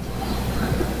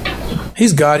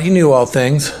 He's God. He knew all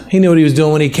things. He knew what he was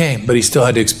doing when he came, but he still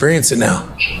had to experience it now.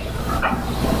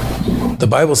 The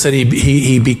Bible said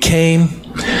he became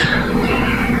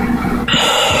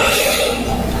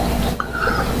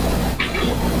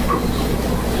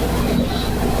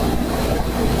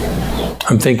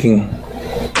I'm thinking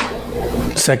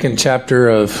second chapter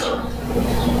of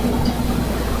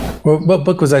what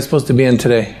book was I supposed to be in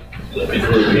today?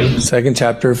 Second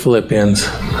chapter of Philippians,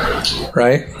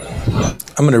 right?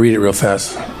 I'm going to read it real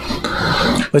fast.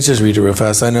 Let's just read it real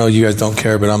fast. I know you guys don't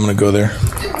care, but I'm going to go there.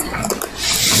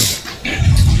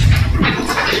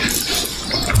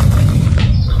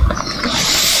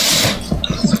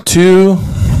 Two,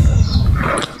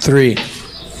 three.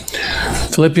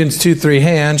 Philippians 2:3.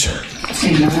 Hey, Ange.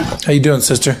 How you doing,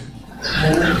 sister?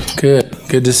 Good.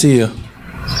 Good to see you.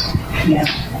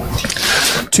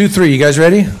 2:3. You guys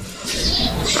ready?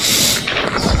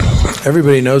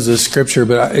 Everybody knows this scripture,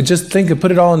 but I just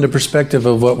put it all into perspective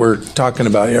of what we're talking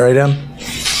about. You all right, Em?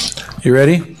 You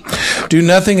ready? Do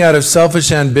nothing out of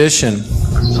selfish ambition.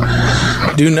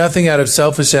 Do nothing out of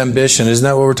selfish ambition. Isn't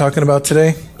that what we're talking about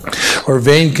today? Or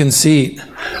vain conceit.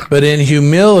 But in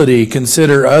humility,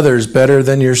 consider others better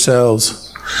than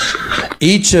yourselves.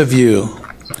 Each of you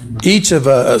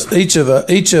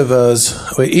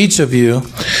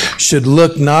should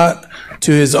look not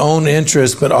to his own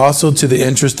interest, but also to the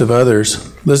interest of others.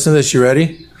 Listen to this. You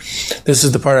ready? This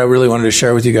is the part I really wanted to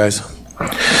share with you guys.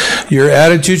 Your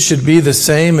attitude should be the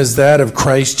same as that of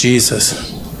Christ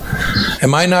Jesus.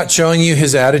 Am I not showing you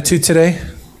his attitude today?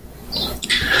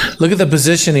 Look at the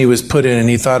position he was put in, and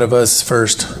he thought of us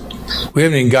first. We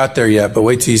haven't even got there yet, but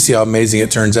wait till you see how amazing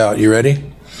it turns out. You ready?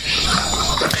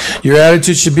 Your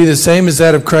attitude should be the same as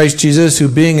that of Christ Jesus, who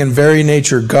being in very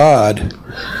nature God,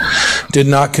 did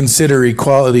not consider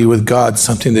equality with God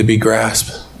something to be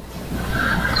grasped.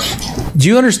 Do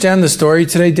you understand the story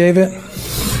today, David?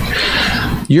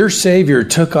 Your Savior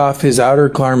took off his outer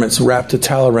garments, wrapped a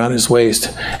towel around his waist,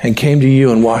 and came to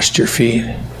you and washed your feet.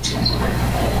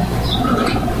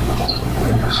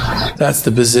 That's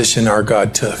the position our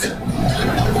God took.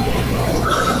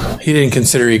 He didn't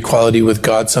consider equality with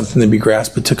God something to be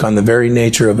grasped, but took on the very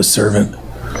nature of a servant.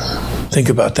 Think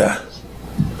about that.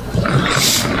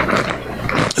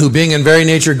 Who being in very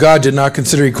nature God did not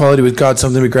consider equality with God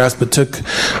something to be grasped,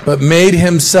 but made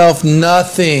himself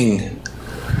nothing.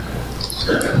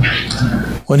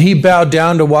 When he bowed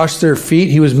down to wash their feet,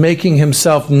 he was making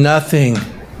himself nothing.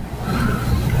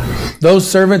 Those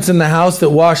servants in the house that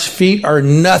wash feet are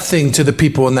nothing to the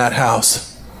people in that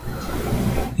house.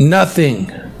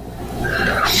 Nothing.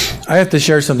 I have to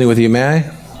share something with you, may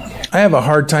I? I have a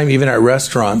hard time even at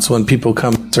restaurants when people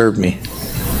come serve me.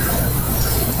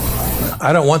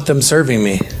 I don't want them serving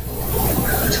me.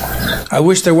 I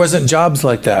wish there wasn't jobs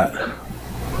like that.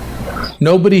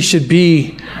 Nobody should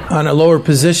be on a lower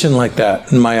position like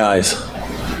that in my eyes.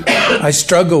 I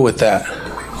struggle with that.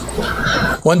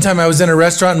 One time I was in a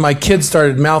restaurant and my kids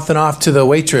started mouthing off to the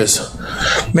waitress.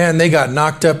 Man, they got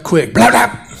knocked up quick. Blah, blah.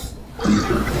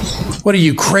 What are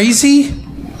you, crazy?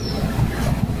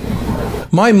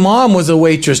 My mom was a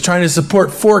waitress trying to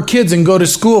support 4 kids and go to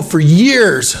school for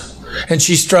years, and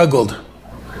she struggled.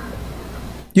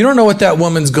 You don't know what that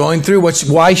woman's going through,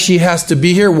 why she has to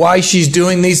be here, why she's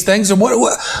doing these things. And what?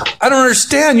 I don't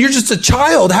understand. You're just a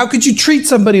child. How could you treat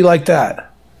somebody like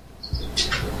that?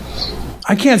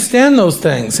 I can't stand those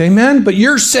things. Amen? But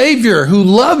your Savior who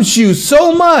loves you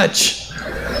so much.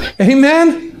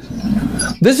 Amen?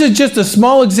 This is just a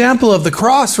small example of the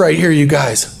cross right here, you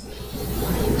guys.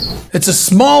 It's a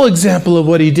small example of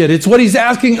what he did. It's what he's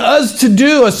asking us to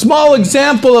do. A small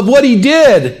example of what he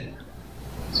did.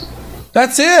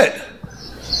 That's it.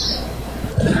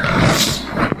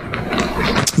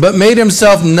 But made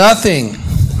himself nothing.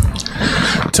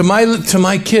 To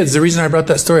my kids, the reason I brought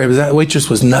that story was that waitress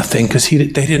was nothing because they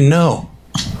didn't know.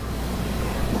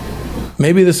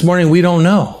 Maybe this morning we don't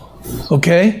know.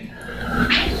 Okay?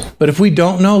 But if we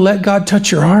don't know, let God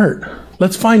touch your heart.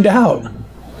 Let's find out.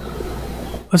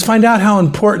 Let's find out how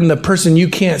important the person you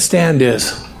can't stand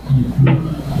is.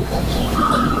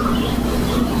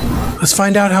 Let's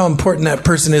find out how important that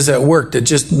person is at work that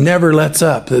just never lets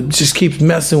up, that just keeps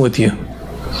messing with you.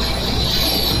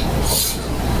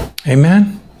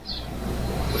 Amen?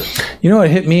 You know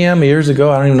what hit me, Em, years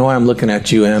ago? I don't even know why I'm looking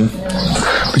at you, Em.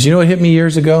 But you know what hit me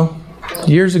years ago?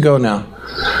 Years ago now.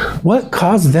 What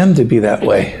caused them to be that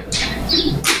way?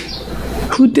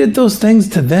 Who did those things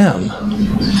to them?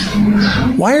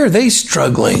 Why are they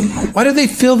struggling? Why do they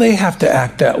feel they have to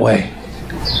act that way?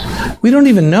 We don't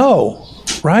even know,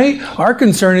 right? Our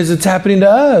concern is it's happening to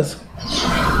us.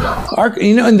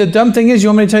 And the dumb thing is, you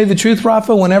want me to tell you the truth,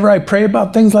 Rafa? Whenever I pray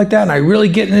about things like that and I really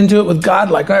get into it with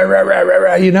God, like,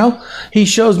 he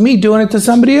shows me doing it to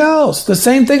somebody else. The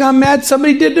same thing I'm mad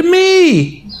somebody did to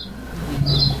me.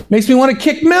 Makes me want to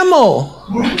kick Memo.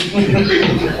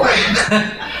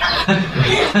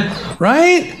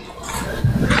 Right?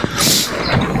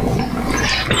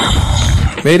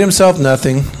 Made himself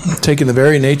nothing, taking the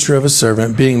very nature of a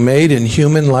servant, being made in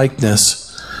human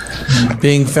likeness,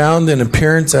 being found in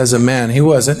appearance as a man. He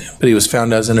wasn't, but he was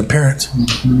found as an appearance.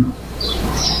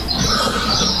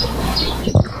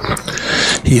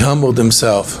 He humbled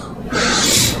himself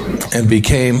and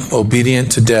became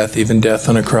obedient to death, even death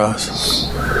on a cross.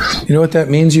 You know what that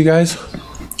means, you guys?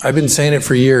 I've been saying it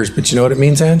for years, but you know what it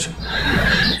means, Ange?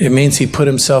 It means he put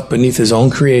himself beneath his own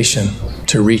creation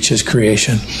to reach his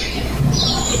creation.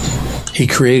 He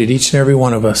created each and every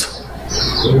one of us.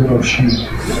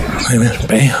 Amen.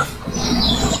 Bam.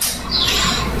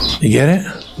 You get it?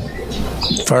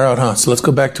 Far out, huh? So let's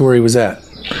go back to where he was at.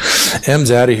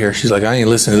 M's out of here. She's like, I ain't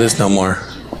listening to this no more.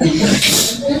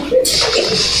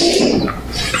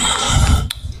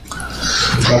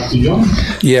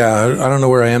 Yeah, I don't know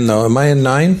where I am though. Am I in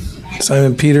 9?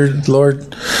 Simon Peter,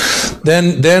 Lord.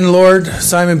 Then Lord,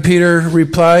 Simon Peter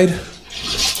replied.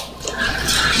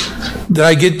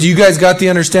 You guys got the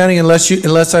understanding?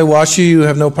 Unless I wash you, you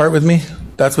have no part with me?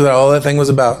 That's what all that thing was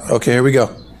about. Okay, here we go.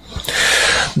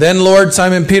 Then Lord,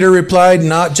 Simon Peter replied,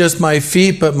 not just my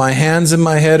feet, but my hands and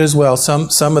my head as well.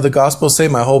 Some of the Gospels say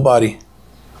my whole body.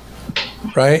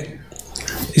 Right?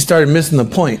 He started missing the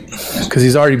point because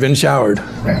he's already been showered.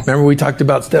 Remember we talked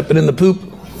about stepping in the poop?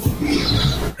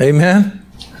 Amen?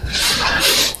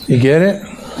 You get it?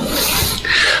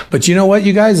 But you know what,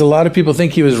 you guys? A lot of people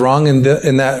think he was wrong in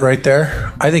that right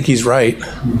there. I think he's right.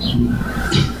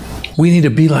 We need to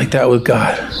be like that with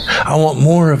God. I want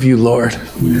more of you, Lord.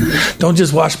 Don't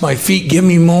just wash my feet. Give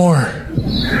me more.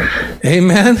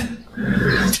 Amen?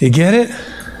 You get it?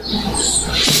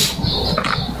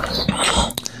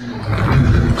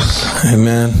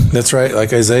 Amen. That's right.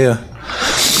 Like Isaiah.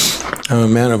 I'm a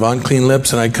man of unclean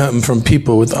lips, and I come from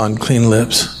people with unclean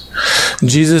lips.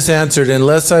 Jesus answered,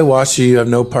 unless I wash you, you have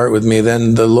no part with me.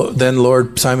 Then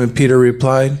Lord Simon Peter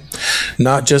replied,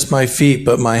 not just my feet,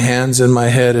 but my hands and my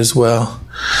head as well.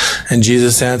 And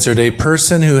Jesus answered, a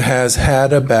person who has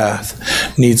had a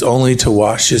bath needs only to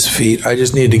wash his feet. I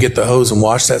just need to get the hose and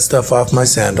wash that stuff off my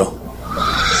sandal.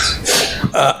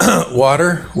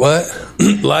 Water? What?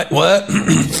 Light? What?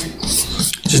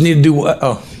 Just need to do what?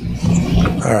 Oh.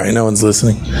 All right, no one's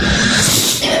listening.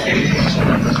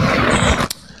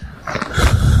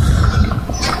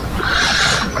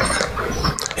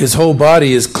 His whole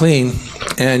body is clean,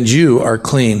 and you are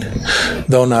clean,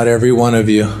 though not every one of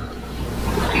you.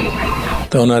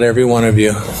 Though not every one of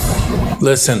you.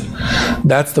 Listen,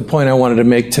 that's the point I wanted to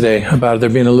make today about there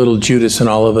being a little Judas in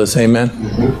all of us. Amen?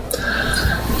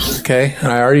 Okay?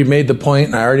 And I already made the point,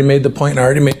 and I already made the point, and I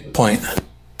already made the point.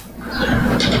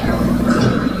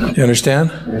 You understand?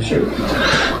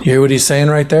 You hear what he's saying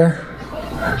right there?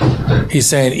 He's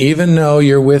saying, even though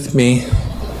you're with me,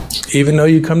 even though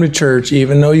you come to church,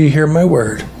 even though you hear my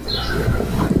word.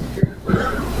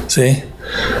 See?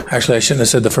 Actually, I shouldn't have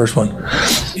said the first one.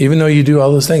 Even though you do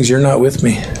all those things, you're not with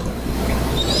me.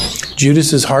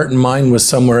 Judas's heart and mind was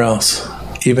somewhere else,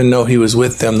 even though he was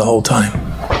with them the whole time.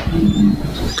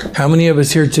 How many of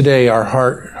us here today, our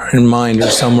heart and mind are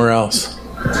somewhere else,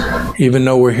 even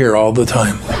though we're here all the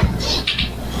time?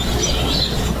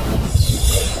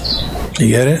 You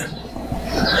get it?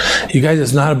 You guys,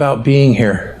 it's not about being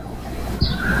here.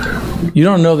 You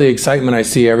don't know the excitement I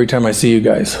see every time I see you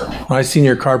guys. When I seen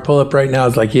your car pull up right now,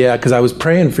 it's like, yeah, because I was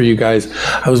praying for you guys.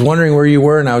 I was wondering where you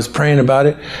were, and I was praying about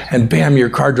it, and bam, your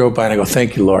car drove by, and I go,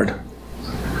 thank you, Lord.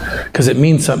 Because it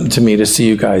means something to me to see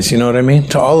you guys, you know what I mean?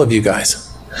 To all of you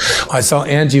guys. I saw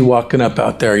Angie walking up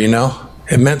out there, you know?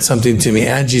 It meant something to me.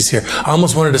 Angie's here. I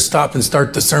almost wanted to stop and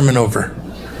start the sermon over.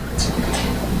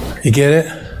 You get it?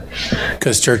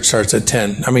 Because church starts at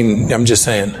 10. I mean, I'm just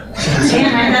saying. Yeah,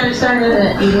 I thought it started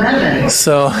at 11.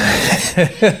 So,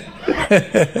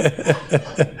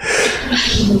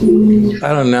 I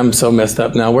don't know. I'm so messed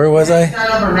up now. Where was I?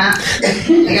 Start over, Matt.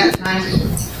 I got time.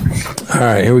 All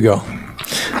right, here we go.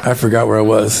 I forgot where I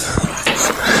was.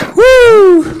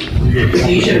 Woo!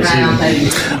 You should write on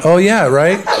paper. Oh, yeah,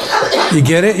 right? You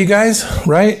get it, you guys?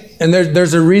 Right? And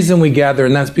there's a reason we gather,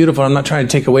 and that's beautiful. I'm not trying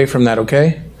to take away from that,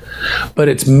 okay? But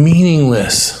it's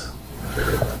meaningless.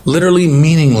 Literally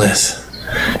meaningless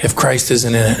if Christ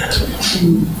isn't in it.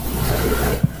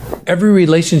 Every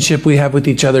relationship we have with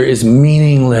each other is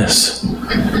meaningless.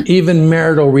 Even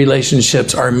marital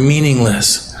relationships are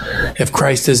meaningless if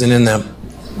Christ isn't in them.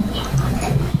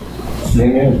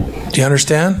 Amen. Do you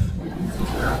understand?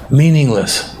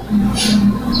 Meaningless.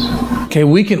 Okay,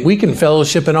 we can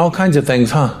fellowship in all kinds of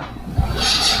things, huh?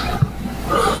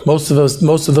 Most of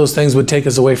those things would take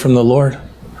us away from the Lord.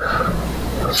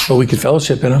 But we could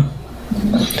fellowship in them.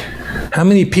 How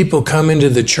many people come into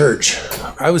the church?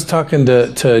 I was talking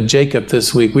to Jacob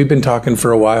this week. We've been talking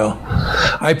for a while.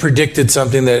 I predicted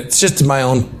something that it's just my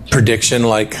own prediction,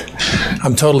 like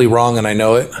I'm totally wrong and I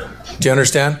know it. Do you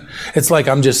understand? It's like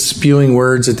I'm just spewing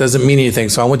words. It doesn't mean anything.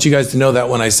 So I want you guys to know that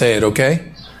when I say it,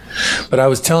 okay? But I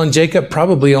was telling Jacob,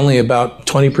 probably only about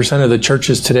 20% of the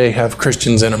churches today have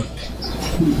Christians in them.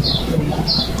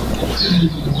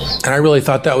 And I really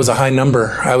thought that was a high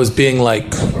number. I was being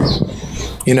like,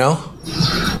 you know,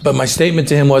 But my statement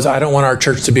to him was, I don't want our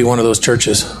church to be one of those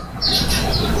churches.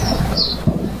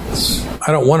 I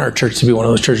don't want our church to be one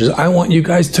of those churches. I want you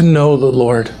guys to know the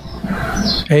Lord.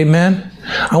 Amen.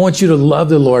 I want you to love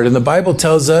the Lord. And the Bible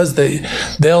tells us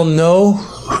that they'll know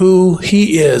who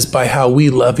He is by how we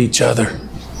love each other.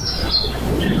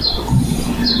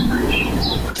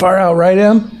 Far out, right,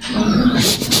 Em?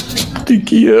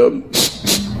 Thank you.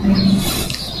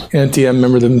 Auntie, I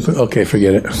remember them. Okay,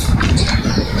 forget it.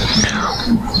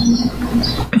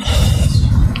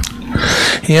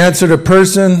 He answered, a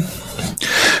person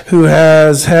who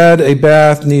has had a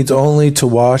bath needs only to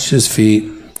wash his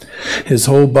feet. His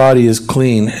whole body is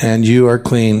clean, and you are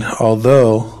clean,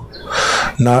 although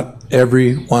not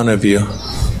every one of you.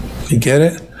 You get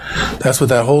it? That's what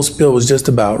that whole spiel was just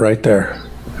about right there.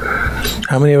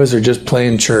 How many of us are just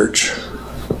playing church?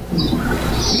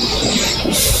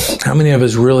 How many of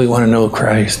us really want to know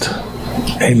Christ?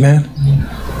 Amen?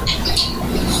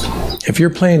 If you're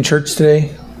playing church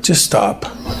today, just stop.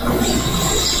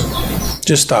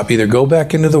 Just stop. Either go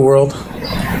back into the world,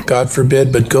 God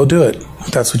forbid, but go do it. If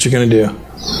that's what you're going to do.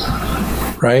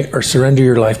 Right? Or surrender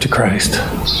your life to Christ.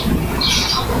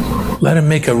 Let Him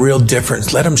make a real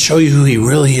difference. Let Him show you who He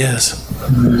really is.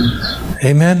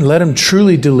 Amen? Let Him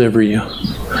truly deliver you.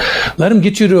 Let Him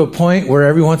get you to a point where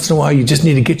every once in a while you just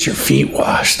need to get your feet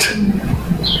washed.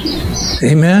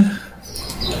 Amen?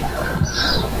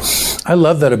 I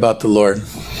love that about the Lord.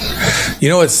 You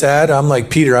know what's sad? I'm like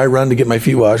Peter. I run to get my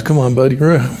feet washed. Come on, buddy.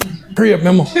 Hurry up,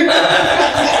 Memo.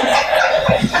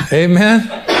 Amen?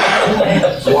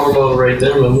 Water bottle right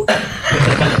there, Memo.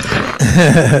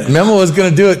 Memo was going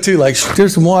to do it too. Like,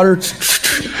 there's some water.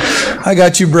 I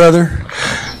got you, brother.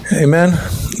 Amen?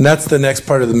 And that's the next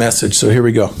part of the message. So here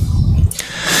we go.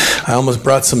 I almost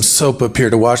brought some soap up here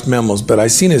to wash Memo's, but I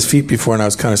seen his feet before and I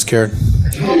was kind of scared.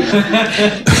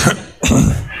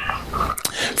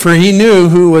 For he knew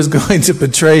who was going to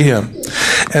betray him.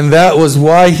 And that was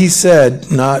why he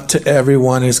said, not to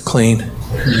everyone is clean.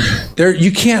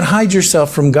 You can't hide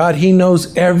yourself from God. He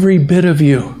knows every bit of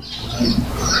you.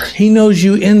 He knows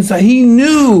you inside. He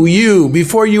knew you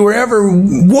before you were ever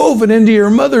woven into your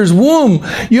mother's womb.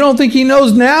 You don't think He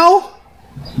knows now?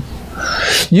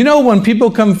 You know, when people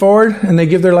come forward and they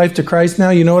give their life to Christ now,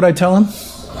 you know what I tell them?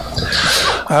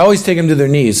 I always take them to their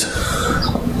knees.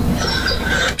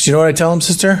 But you know what I tell them,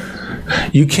 sister?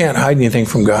 You can't hide anything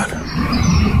from God.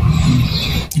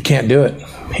 You can't do it.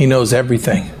 He knows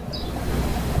everything.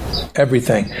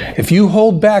 Everything. If you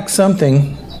hold back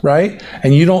something, right,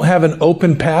 and you don't have an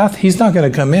open path, He's not going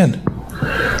to come in.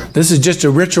 This is just a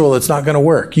ritual that's not going to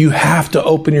work. You have to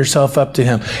open yourself up to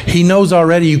Him. He knows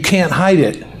already. You can't hide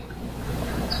it.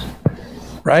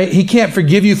 Right? He can't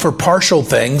forgive you for partial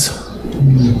things.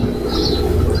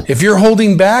 If you're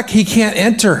holding back, He can't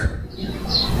enter.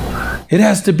 It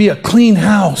has to be a clean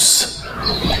house.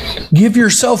 Give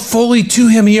yourself fully to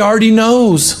Him. He already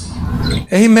knows.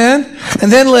 Amen?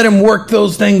 And then let Him work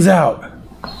those things out.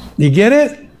 You get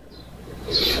it?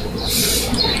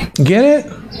 Get it?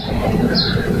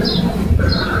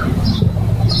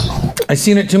 I've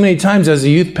seen it too many times as a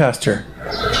youth pastor.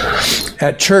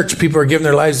 At church, people are giving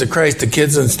their lives to Christ, the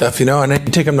kids and stuff, you know, and then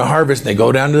you take them to harvest and they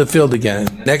go down to the field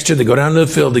again. Next year, they go down to the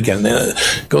field again. They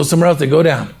go somewhere else, they go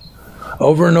down.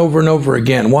 Over and over and over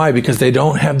again. Why? Because they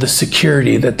don't have the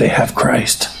security that they have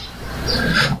Christ.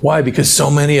 Why? Because so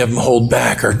many of them hold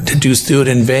back or do it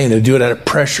in vain. They do it out of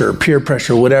pressure, peer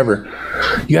pressure, whatever.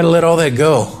 You got to let all that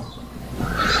go.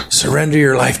 Surrender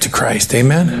your life to Christ.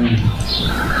 Amen?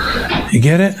 You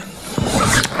get it?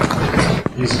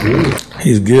 He's good.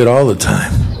 He's good all the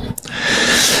time.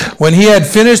 When he had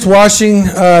finished washing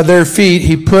their feet,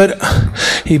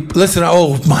 listen,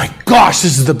 oh my gosh,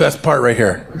 this is the best part right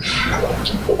here.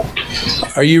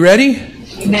 Are you ready?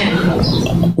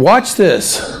 Amen. Watch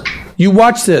this. You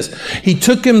watch this. He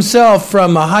took himself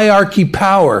from a hierarchy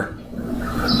power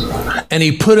and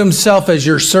he put himself as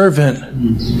your servant.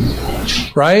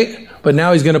 Right? But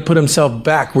now he's going to put himself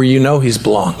back where you know he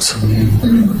belongs.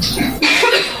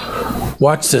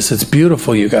 Watch this. It's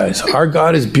beautiful, you guys. Our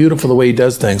God is beautiful the way He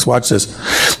does things. Watch this.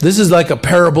 This is like a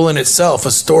parable in itself,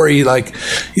 a story like,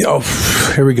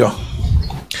 here we go.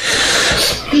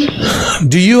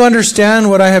 Do you understand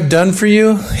what I have done for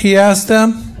you? He asked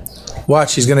them.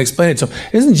 Watch, He's going to explain it to them.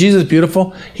 Isn't Jesus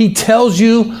beautiful? He tells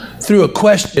you through a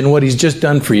question what He's just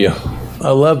done for you.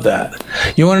 I love that.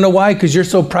 You want to know why? Because you're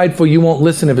so prideful you won't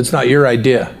listen if it's not your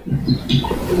idea.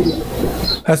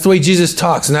 That's the way Jesus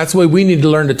talks, and that's the way we need to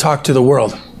learn to talk to the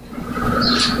world.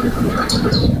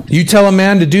 You tell a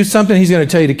man to do something, he's going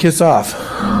to tell you to kiss off.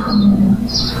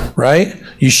 Right?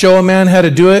 You show a man how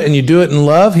to do it, and you do it in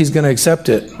love, he's going to accept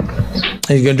it.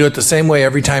 And you're going to do it the same way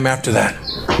every time after that.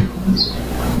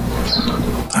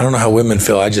 I don't know how women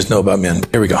feel. I just know about men.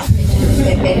 Here we go. I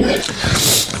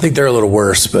think they're a little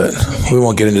worse, but we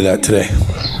won't get into that today.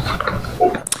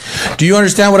 Do you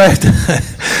understand what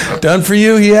I've done for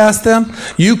you? He asked them.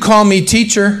 You call me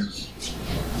teacher.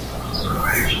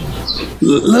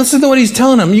 Listen to what he's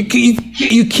telling them. You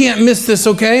can't miss this,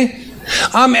 okay?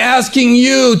 I'm asking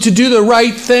you to do the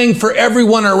right thing for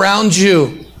everyone around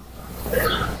you.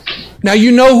 Now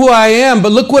you know who I am,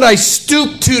 but look what I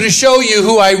stooped to show you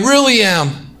who I really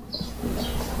am.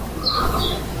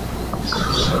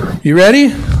 You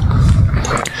ready?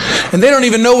 And they don't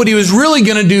even know what he was really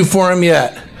going to do for them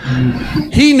yet.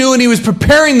 He knew and he was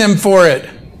preparing them for it.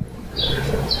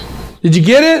 Did you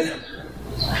get it?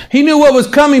 He knew what was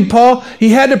coming, Paul. He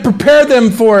had to prepare them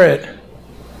for it.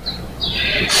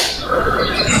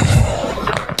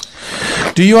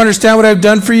 Do you understand what I've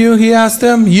done for you? He asked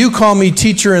them. You call me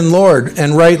teacher and Lord,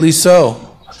 and rightly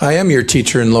so. I am your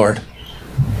teacher and Lord.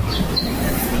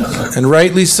 And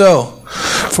rightly so.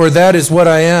 For that is what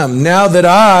I am. Now that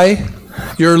I,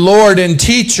 your Lord and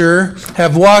teacher,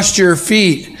 have washed your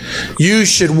feet, you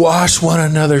should wash one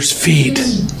another's feet.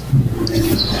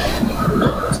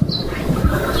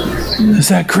 Is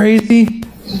that crazy?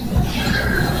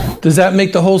 Does that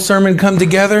make the whole sermon come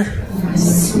together?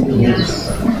 Yes.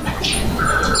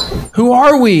 Who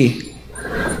are we?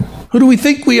 Who do we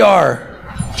think we are?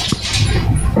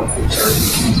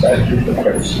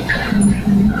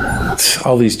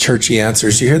 All these churchy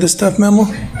answers. You hear this stuff, Memo?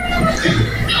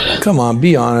 Come on,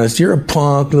 be honest. You're a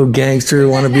punk, little gangster,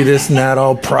 want to be this and that,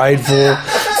 all prideful,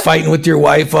 fighting with your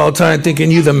wife all the time, thinking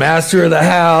you the master of the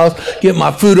house, get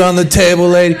my food on the table,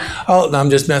 lady. Oh, no, I'm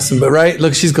just messing, but right?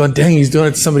 Look, she's going, dang, he's doing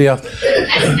it to somebody else.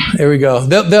 Here we go.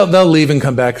 They'll leave and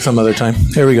come back some other time.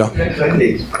 Here we go.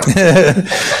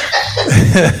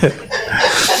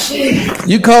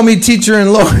 You call me teacher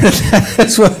and Lord.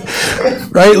 That's what,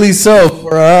 rightly so.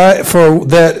 For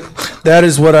that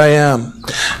is what I am.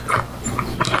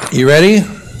 You ready?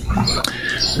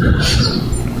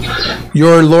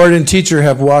 Your Lord and teacher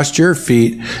have washed your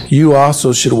feet. You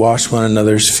also should wash one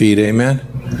another's feet. Amen.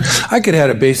 I could have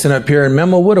had a basin up here and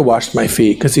Memo would have washed my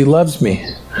feet because he loves me.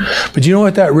 But you know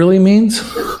what that really means?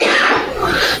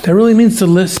 That really means to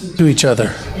listen to each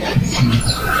other.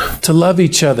 To love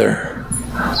each other.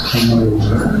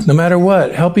 No matter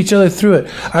what. Help each other through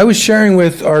it. I was sharing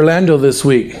with Orlando this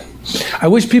week. I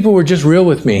wish people were just real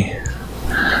with me.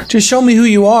 Just show me who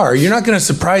you are. You're not going to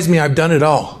surprise me. I've done it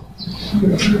all.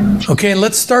 Okay, and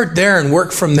let's start there and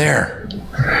work from there.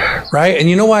 Right? And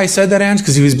you know why I said that, Ange?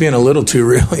 Because he was being a little too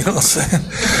real. You know what I'm saying?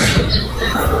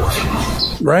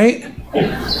 Right?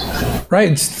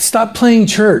 Right? Stop playing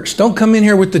church. Don't come in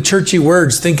here with the churchy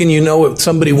words thinking you know what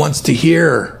somebody wants to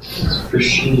hear.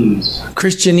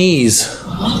 Christianese.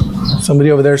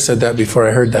 Somebody over there said that before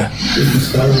I heard that.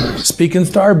 Speaking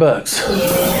Starbucks.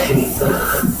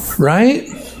 Right?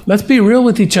 Let's be real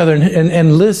with each other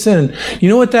and listen. You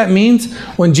know what that means?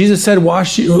 When Jesus said,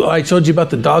 wash you, I told you about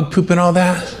the dog poop and all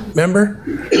that. Remember?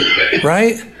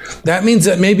 Right? That means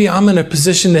that maybe I'm in a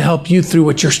position to help you through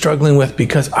what you're struggling with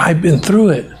because I've been through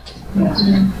it.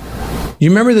 You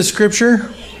remember the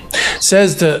scripture? It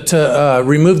says to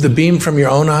remove the beam from your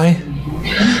own eye.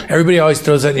 Everybody always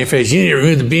throws that in your face. You need to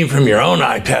remove the beam from your own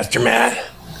eye, Pastor Matt.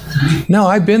 No,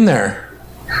 I've been there.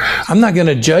 I'm not going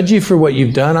to judge you for what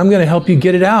you've done. I'm going to help you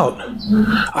get it out.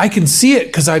 I can see it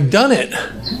because I've done it.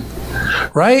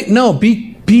 Right? No,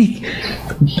 be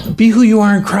who you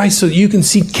are in Christ so that you can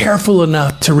see careful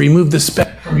enough to remove the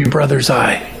speck from your brother's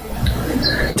eye.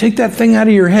 Take that thing out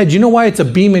of your head. You know why it's a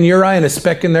beam in your eye and a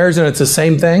speck in theirs and it's the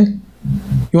same thing?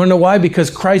 You want to know why? Because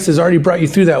Christ has already brought you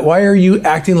through that. Why are you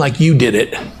acting like you did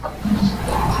it?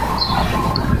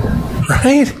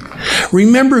 Right?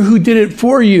 Remember who did it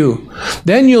for you.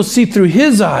 Then you'll see through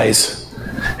his eyes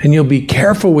and you'll be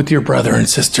careful with your brother and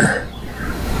sister.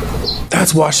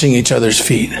 That's washing each other's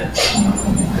feet.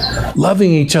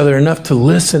 Loving each other enough to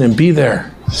listen and be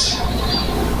there.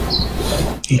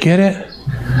 You get it?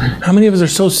 How many of us are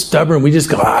so stubborn? We just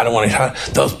go, I don't want to talk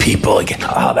to those people again.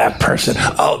 Oh, that person.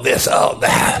 Oh, this. Oh,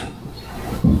 that.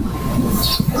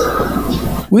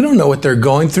 We don't know what they're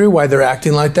going through, why they're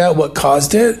acting like that, what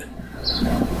caused it.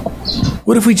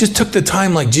 What if we just took the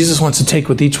time like Jesus wants to take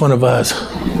with each one of us?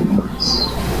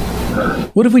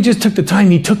 What if we just took the time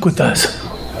he took with us?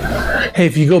 Hey,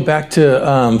 if you go back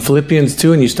to Philippians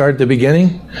 2 and you start at the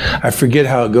beginning, I forget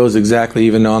how it goes exactly,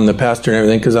 even though I'm the pastor and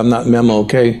everything, because I'm not Memo,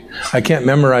 okay? I can't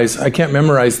memorize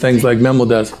things like Memo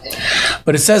does.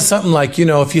 But it says something like,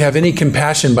 if you have any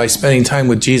compassion by spending time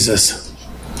with Jesus,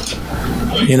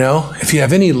 if you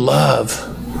have any love,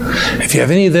 If you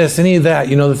have any of this, any of that,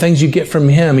 the things you get from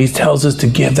him, he tells us to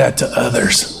give that to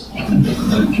others.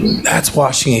 That's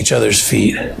washing each other's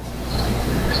feet.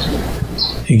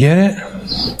 You get it?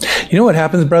 You know what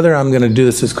happens, brother? I'm going to do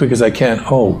this as quick as I can.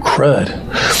 Oh, crud.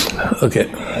 Okay.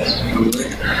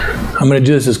 I'm going to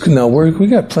do this as quick. No, we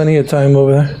got plenty of time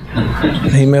over there.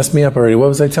 He messed me up already. What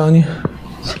was I telling you?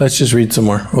 Let's just read some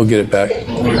more. We'll get it back.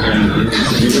 What we're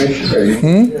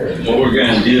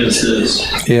going to do is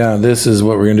this. Yeah, this is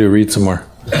what we're going to do. Read some more.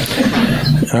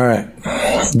 All right.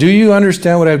 Do you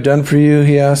understand what I've done for you?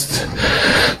 He asked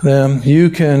them.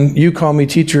 You call me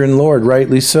teacher and Lord,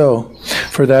 rightly so,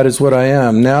 for that is what I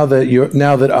am. Now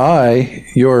that I,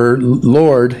 your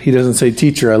Lord, he doesn't say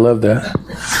teacher. I love that.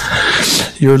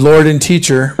 Your Lord and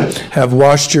teacher have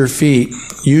washed your feet.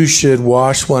 You should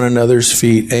wash one another's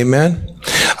feet. Amen.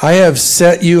 I have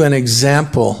set you an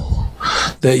example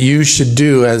that you should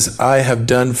do as I have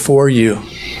done for you.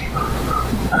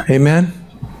 Amen.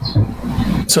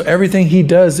 So everything he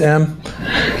does,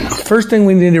 first thing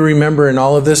we need to remember in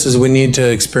all of this is we need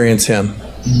to experience him.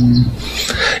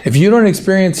 If you don't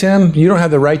experience him, you don't have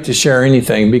the right to share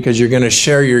anything, because you're going to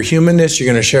share your humanness, you're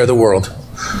going to share the world.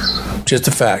 Just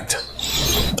a fact.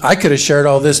 I could have shared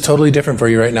all this totally different for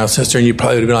you right now, sister, and you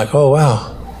probably would have been like, oh,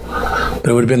 wow.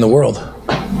 But it would have been the world.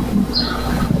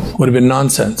 It would have been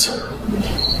nonsense.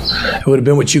 It would have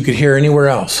been what you could hear anywhere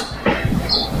else.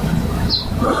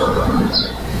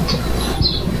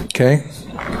 Okay?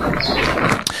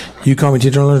 You call me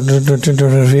teacher.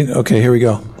 Okay, here we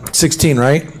go. 16,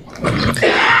 right?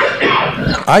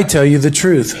 I tell you the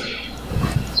truth.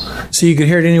 So you could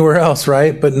hear it anywhere else,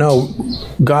 right? But no,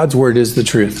 God's word is the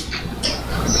truth.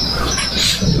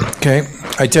 Okay?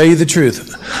 I tell you the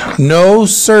truth. No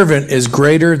servant is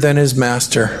greater than his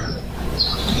master.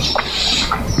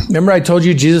 Remember I told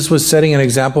you Jesus was setting an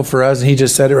example for us, and he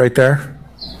just said it right there?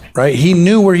 Right? He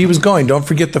knew where he was going. Don't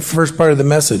forget the first part of the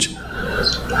message.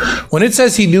 When it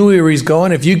says he knew where he's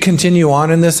going, if you continue on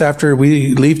in this after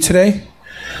we leave today,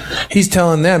 he's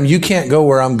telling them, you can't go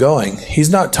where I'm going. He's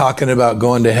not talking about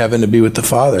going to heaven to be with the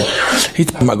Father. He's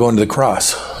talking about going to the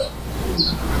cross.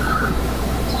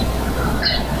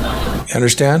 You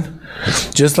understand?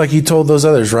 Just like he told those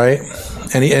others, right?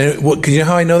 And you know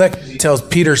how I know that? He tells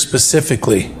Peter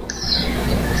specifically.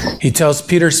 He tells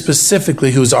Peter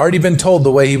specifically, who's already been told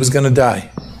the way he was going to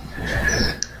die.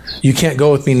 You can't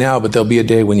go with me now, but there'll be a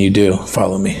day when you do.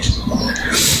 Follow me.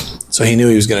 So he knew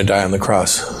he was going to die on the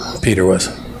cross. Peter was.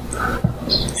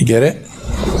 You get it?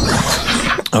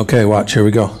 Okay, watch. Here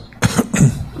we go.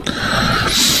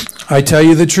 I tell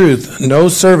you the truth. No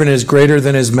servant is greater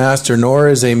than his master, nor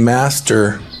is a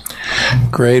messenger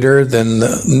greater than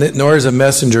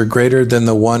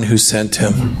the one who sent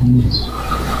him.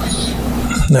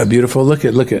 Isn't that beautiful? Look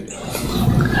at.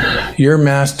 Your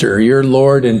master, your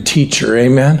Lord and teacher,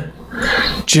 amen,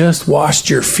 just washed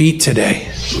your feet today.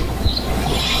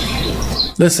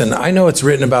 Listen, I know it's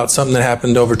written about something that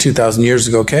happened over 2,000 years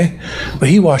ago, okay? But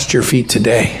he washed your feet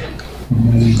today.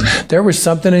 There was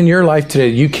something in your life today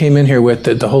you came in here with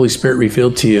that the Holy Spirit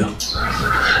revealed to you.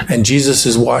 And Jesus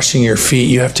is washing your feet.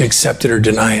 You have to accept it or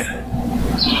deny it.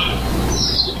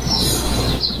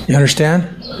 You understand?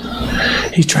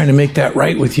 He's trying to make that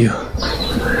right with you.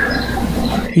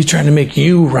 He's trying to make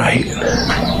you right.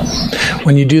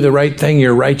 When you do the right thing,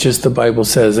 you're righteous, the Bible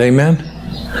says. Amen?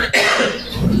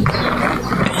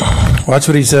 Watch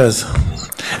what he says.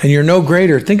 And you're no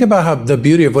greater. Think about the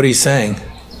beauty of what he's saying.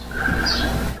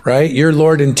 Right? Your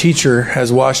Lord and teacher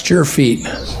has washed your feet.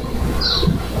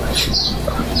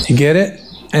 You get it?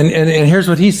 And here's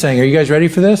what he's saying. Are you guys ready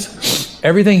for this?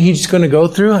 Everything he's going to go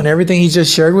through and everything he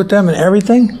just shared with them and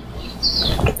everything,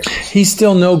 he's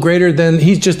still no greater than,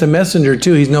 he's just a messenger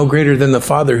too. He's no greater than the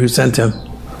Father who sent him.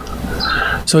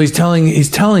 So he's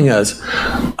telling us,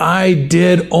 I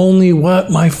did only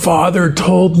what my Father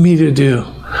told me to do.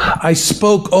 I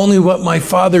spoke only what my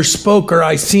Father spoke or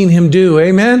I seen him do.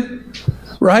 Amen?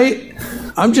 Right?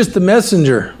 I'm just the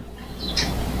messenger.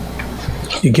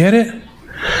 You get it?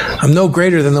 I'm no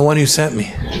greater than the one who sent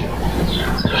me.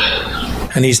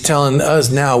 And he's telling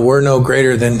us now we're no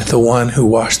greater than the one who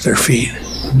washed their feet.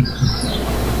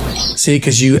 See,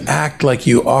 because you act like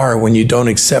you are when you don't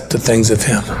accept the things of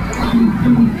him.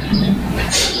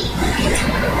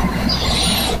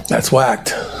 That's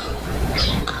whacked.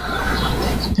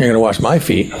 You're going to wash my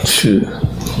feet. Shoot.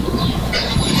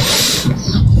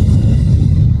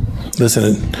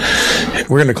 Listen,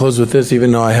 we're going to close with this,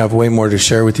 even though I have way more to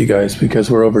share with you guys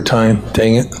because we're over time.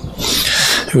 Dang it.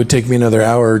 It would take me another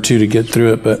hour or two to get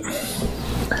through it, but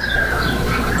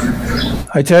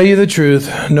I tell you the truth,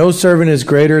 no servant is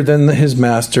greater than his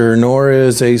master, nor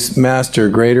is a master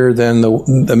greater than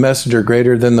the messenger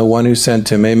greater than the one who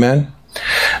sent him. Amen.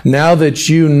 Now that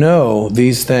you know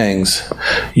these things,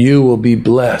 you will be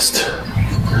blessed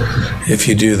if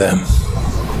you do them.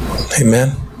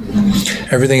 Amen.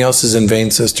 Everything else is in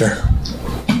vain, sister.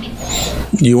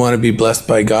 You want to be blessed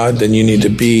by God, then you need to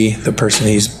be the person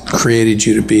He's created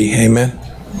you to be. Amen.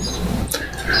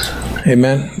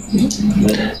 Amen.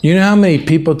 You know how many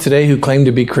people today who claim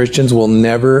to be Christians will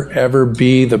never, ever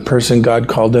be the person God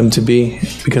called them to be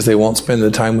because they won't spend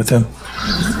the time with Him?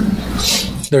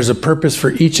 There's a purpose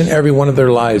for each and every one of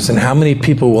their lives, and how many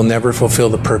people will never fulfill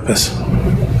the purpose?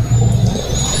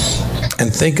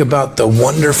 And think about the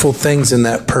wonderful things in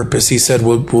that purpose. He said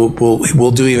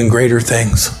we'll do even greater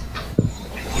things.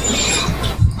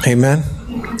 Amen.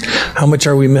 How much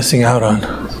are we missing out on?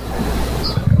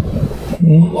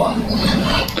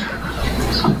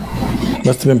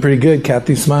 Must have been pretty good.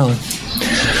 Kathy's smiling.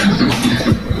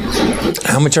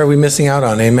 How much are we missing out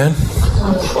on? Amen.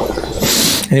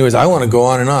 Anyways, I want to go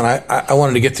on and on. I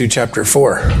wanted to get through chapter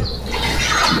 4.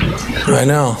 I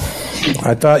know.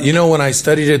 I thought, when I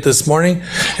studied it this morning,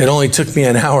 it only took me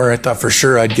an hour. I thought for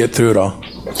sure I'd get through it all.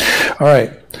 All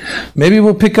right. Maybe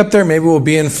we'll pick up there. Maybe we'll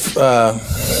be in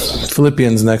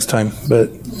Philippians next time. But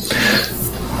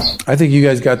I think you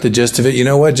guys got the gist of it. You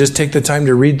know what? Just take the time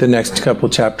to read the next couple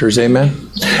chapters. Amen.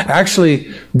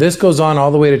 Actually, this goes on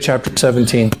all the way to chapter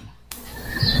 17.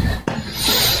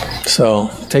 So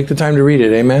take the time to read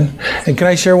it. Amen. And can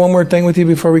I share one more thing with you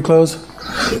before we close?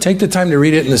 Take the time to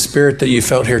read it in the spirit that you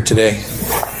felt here today.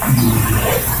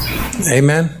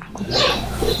 Amen.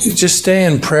 Just stay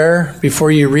in prayer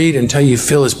before you read until you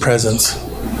feel His presence.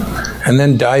 And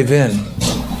then dive in.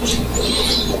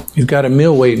 You've got a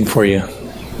meal waiting for you.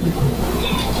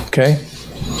 Okay?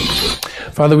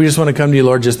 Father, we just want to come to you,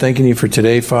 Lord, just thanking you for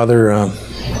today, Father.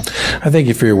 I thank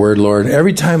you for your word, Lord.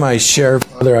 Every time I share,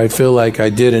 Father, I feel like I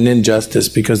did an injustice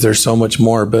because there's so much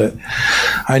more. But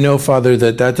I know, Father,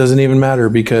 that doesn't even matter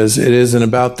because it isn't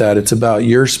about that. It's about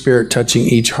your Spirit touching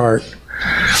each heart.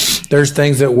 There's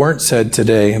things that weren't said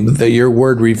today that your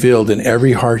word revealed in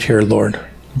every heart here, Lord.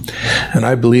 And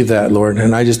I believe that, Lord.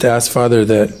 And I just ask, Father,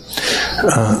 that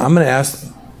I'm going to ask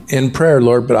in prayer,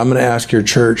 Lord, but I'm going to ask your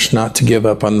church not to give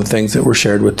up on the things that were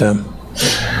shared with them.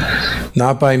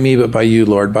 Not by me, but by you,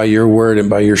 Lord, by your word and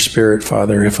by your Spirit,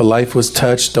 Father. If a life was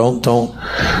touched, don't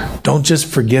just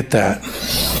forget that.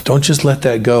 Don't just let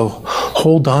that go.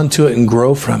 Hold on to it and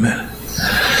grow from it.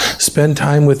 Spend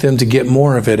time with them to get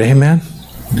more of it. Amen.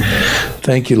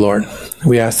 Thank you, Lord.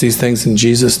 We ask these things in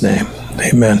Jesus' name.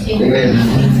 Amen. Amen.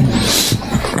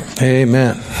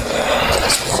 Amen.